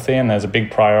stay healthy, and there's a big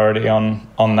priority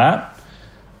on that,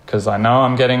 because I know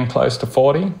I'm getting close to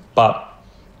 40, but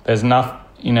there's no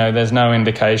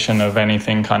indication of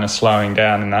anything kind of slowing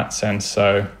down in that sense.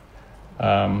 So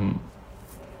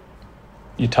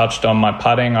you touched on my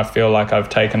putting. I feel like I've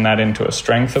taken that into a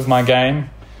strength of my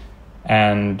game.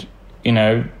 And, you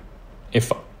know,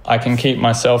 if I can keep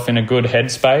myself in a good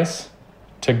headspace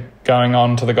to going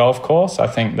on to the golf course, I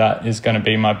think that is going to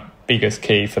be my biggest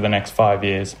key for the next 5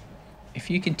 years. If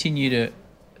you continue to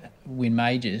win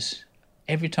majors,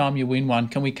 every time you win one,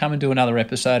 can we come and do another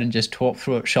episode and just talk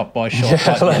through it shot by shot?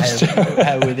 Yeah, let's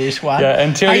how with this one? Yeah,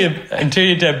 until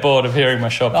you're dead bored of hearing my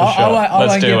shot for shot. I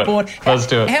won't get bored. Let's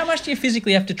do it. How much do you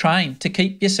physically have to train to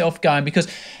keep yourself going? Because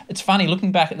it's funny,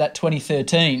 looking back at that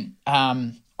 2013,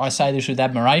 I say this with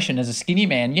admiration as a skinny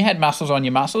man. You had muscles on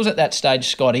your muscles at that stage,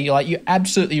 Scotty. Like, you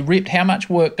absolutely ripped. How much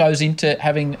work goes into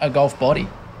having a golf body?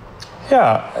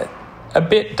 Yeah, a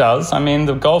bit does. I mean,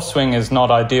 the golf swing is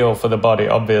not ideal for the body,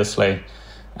 obviously.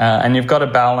 And you've got to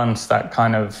balance that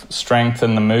kind of strength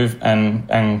and the move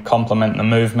and complement the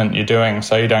movement you're doing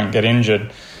so you don't get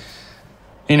injured.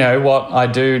 You know, what I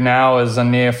do now as a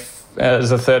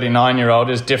 39-year-old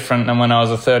is different than when I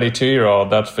was a 32-year-old,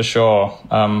 that's for sure.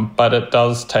 But it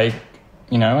does take,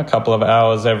 you know, a couple of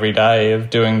hours every day of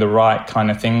doing the right kind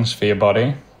of things for your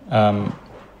body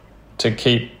to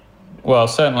keep. Well,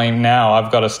 certainly now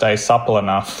I've got to stay supple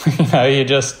enough. You know, you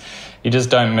just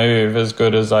don't move as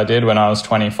good as I did when I was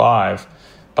 25.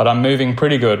 But I'm moving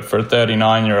pretty good for a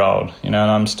 39-year-old, you know,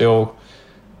 and I'm still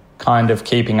kind of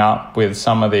keeping up with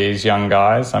some of these young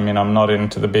guys. I mean, I'm not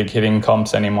into the big hitting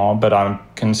comps anymore, but I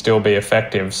can still be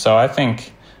effective. So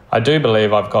I do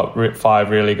believe I've got 5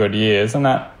 really good years, and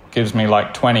that gives me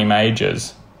like 20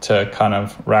 majors to kind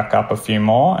of rack up a few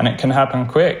more, and it can happen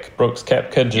quick. Brooks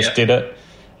Koepka just did it.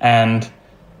 And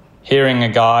hearing a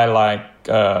guy like,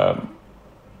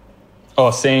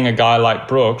 or seeing a guy like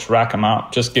Brooks rack him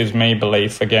up just gives me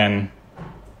belief again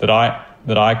that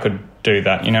I could do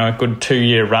that. You know, a good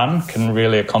 2-year run can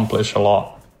really accomplish a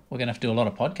lot. We're going to have to do a lot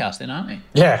of podcasts then, aren't we?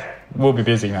 Yeah, we'll be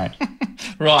busy, mate.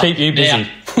 Right. Keep you busy.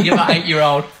 Now, you're my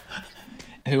 8-year-old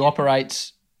who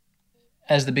operates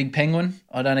as the big penguin.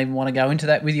 I don't even want to go into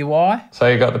that with you. Why? So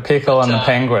you got the pickle and the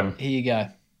penguin. Here you go.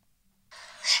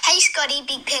 Hey Scotty,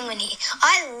 Big Penguin here.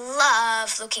 I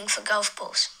love looking for golf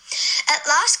balls. At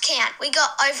last count, we got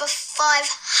over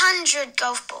 500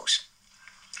 golf balls.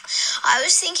 I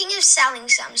was thinking of selling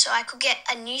some so I could get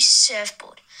a new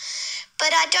surfboard. But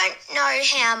I don't know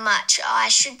how much I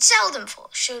should sell them for.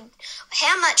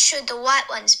 How much should the white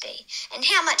ones be? And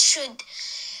how much should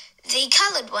the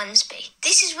coloured ones be?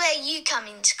 This is where you come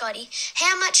in, Scotty.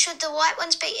 How much should the white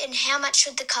ones be and how much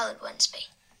should the coloured ones be?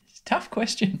 Tough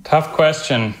question. Tough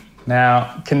question.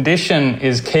 Now, condition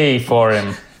is key for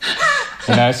him.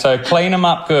 So clean them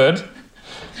up good.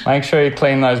 Make sure you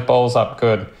clean those balls up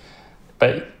good.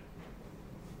 But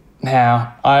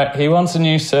now, he wants a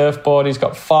new surfboard. He's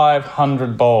got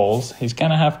 500 balls. He's going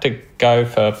to have to go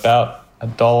for about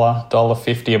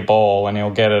 $1.50 a ball, and he'll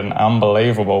get an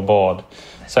unbelievable board.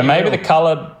 So maybe the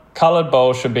coloured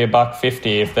balls should be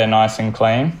 $1.50 if they're nice and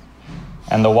clean,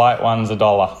 and the white one's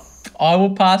 $1. I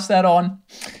will pass that on.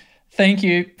 Thank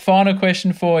you. Final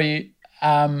question for you.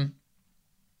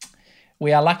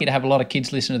 We are lucky to have a lot of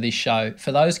kids listen to this show.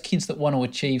 For those kids that want to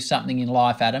achieve something in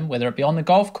life, Adam, whether it be on the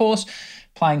golf course,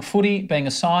 playing footy, being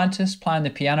a scientist, playing the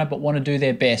piano, but want to do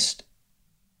their best.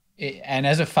 And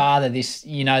as a father,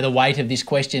 the weight of this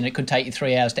question, it could take you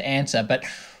 3 hours to answer. But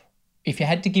if you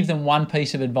had to give them one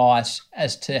piece of advice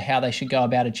as to how they should go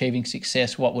about achieving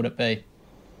success, what would it be?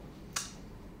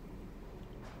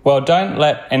 Well, don't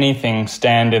let anything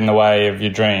stand in the way of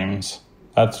your dreams.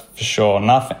 That's for sure.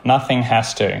 Nothing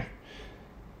has to.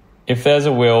 If there's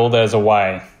a will, there's a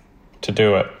way to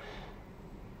do it.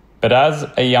 But as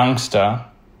a youngster,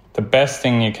 the best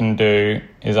thing you can do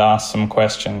is ask some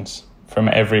questions from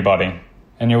everybody,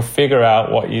 and you'll figure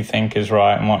out what you think is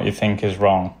right and what you think is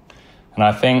wrong. And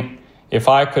I think if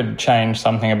I could change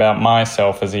something about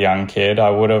myself as a young kid, I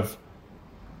would have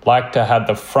liked to have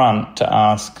the front to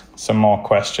ask some more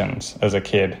questions as a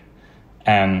kid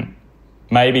and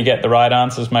maybe get the right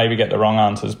answers, maybe get the wrong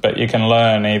answers, but you can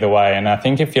learn either way. And I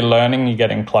think if you're learning, you're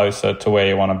getting closer to where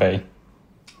you want to be.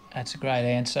 That's a great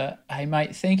answer. Hey,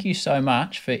 mate, thank you so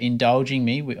much for indulging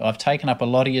me. I've taken up a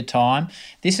lot of your time.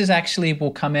 This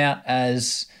will come out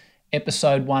as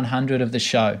episode 100 of the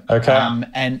show. Okay.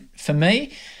 And for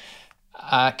me,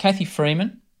 Kathy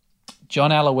Freeman, John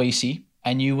Aloisi,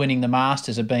 and you winning the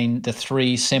Masters have been the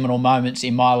three seminal moments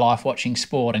in my life watching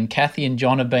sport. And Kathy and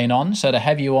John have been on. So to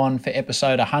have you on for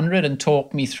episode 100 and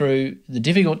talk me through the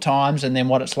difficult times and then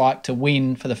what it's like to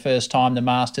win for the first time the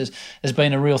Masters has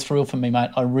been a real thrill for me, mate.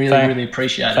 I really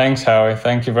appreciate it. Thanks, Howie.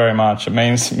 Thank you very much. It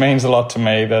means a lot to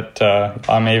me that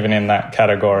I'm even in that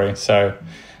category. So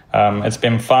it's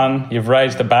been fun. You've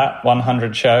raised the bat,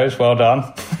 100 shows. Well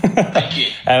done. Thank you.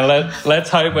 And let's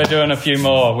hope we're doing a few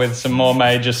more with some more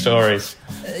major stories.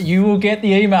 You will get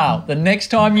the email. The next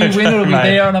time you win, it'll be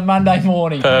there on a Monday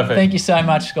morning. Perfect. Thank you so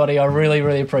much, Scotty. I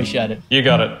really appreciate it. You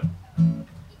got it.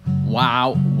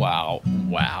 Wow.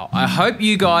 I hope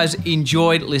you guys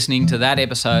enjoyed listening to that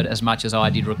episode as much as I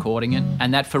did recording it,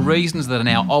 and that for reasons that are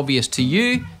now obvious to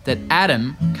you, that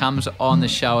Adam comes on the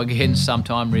show again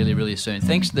sometime really soon.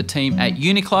 Thanks to the team at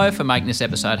Uniqlo for making this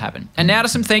episode happen. And now to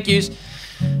some thank yous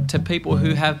to people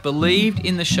who have believed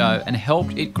in the show and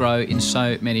helped it grow in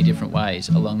so many different ways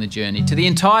along the journey. To the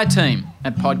entire team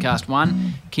at Podcast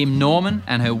One, Kim Norman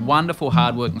and her wonderful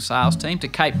hard-working sales team, to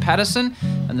Kate Patterson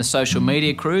and the social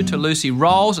media crew, to Lucy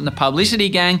Rolls and the publicity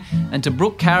gang, and to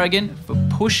Brooke Carrigan for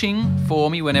pushing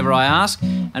for me whenever I ask,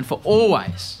 and for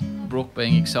always Brooke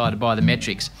being excited by the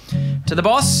metrics. To the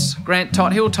boss, Grant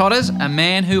Tothill Totters, a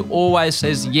man who always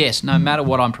says yes, no matter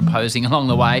what I'm proposing along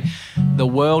the way. The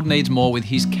world needs more with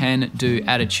his can-do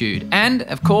attitude. And,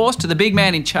 of course, to the big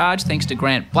man in charge, thanks to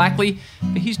Grant Blackley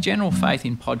for his general faith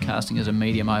in podcasting as a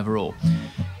medium overall.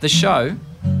 The show,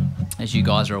 as you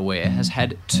guys are aware, has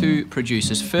had two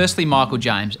producers. Firstly, Michael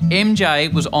James.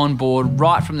 MJ was on board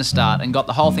right from the start and got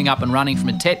the whole thing up and running from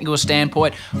a technical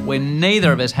standpoint when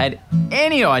neither of us had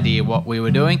any idea what we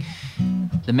were doing.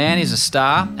 The man is a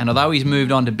star, and although he's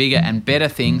moved on to bigger and better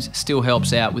things, still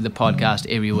helps out with the podcast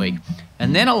every week.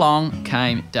 And then along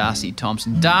came Darcy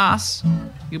Thompson. Darce,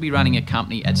 he'll be running a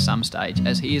company at some stage,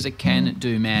 as he is a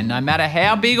can-do man. No matter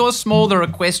how big or small the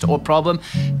request or problem,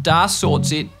 Darce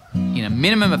sorts it in a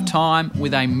minimum of time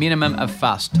with a minimum of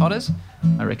fuss. Totters,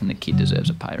 I reckon the kid deserves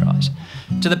a pay rise.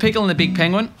 To the Pickle and the Big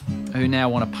Penguin, who now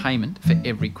want a payment for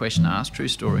every question asked. True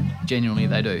story. Genuinely,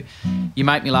 they do. You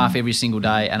make me laugh every single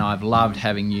day, and I've loved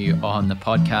having you on the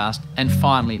podcast. And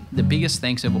finally, the biggest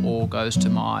thanks of all goes to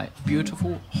my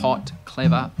beautiful, hot,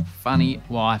 clever, funny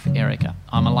wife, Erica.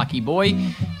 I'm a lucky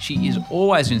boy. She is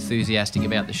always enthusiastic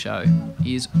about the show,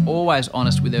 is always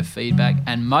honest with her feedback,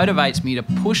 and motivates me to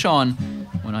push on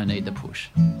when I need the push.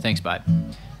 Thanks, babe.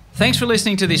 Thanks for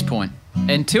listening to this point.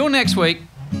 Until next week,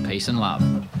 peace and love.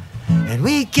 And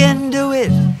we can do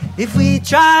it if we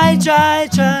try.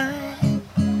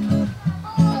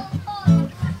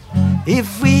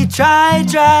 If we try.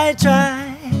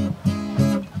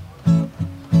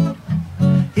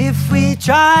 If we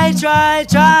try.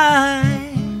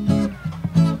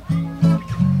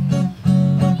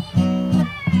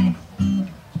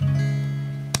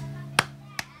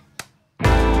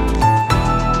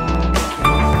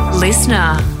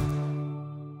 Listener.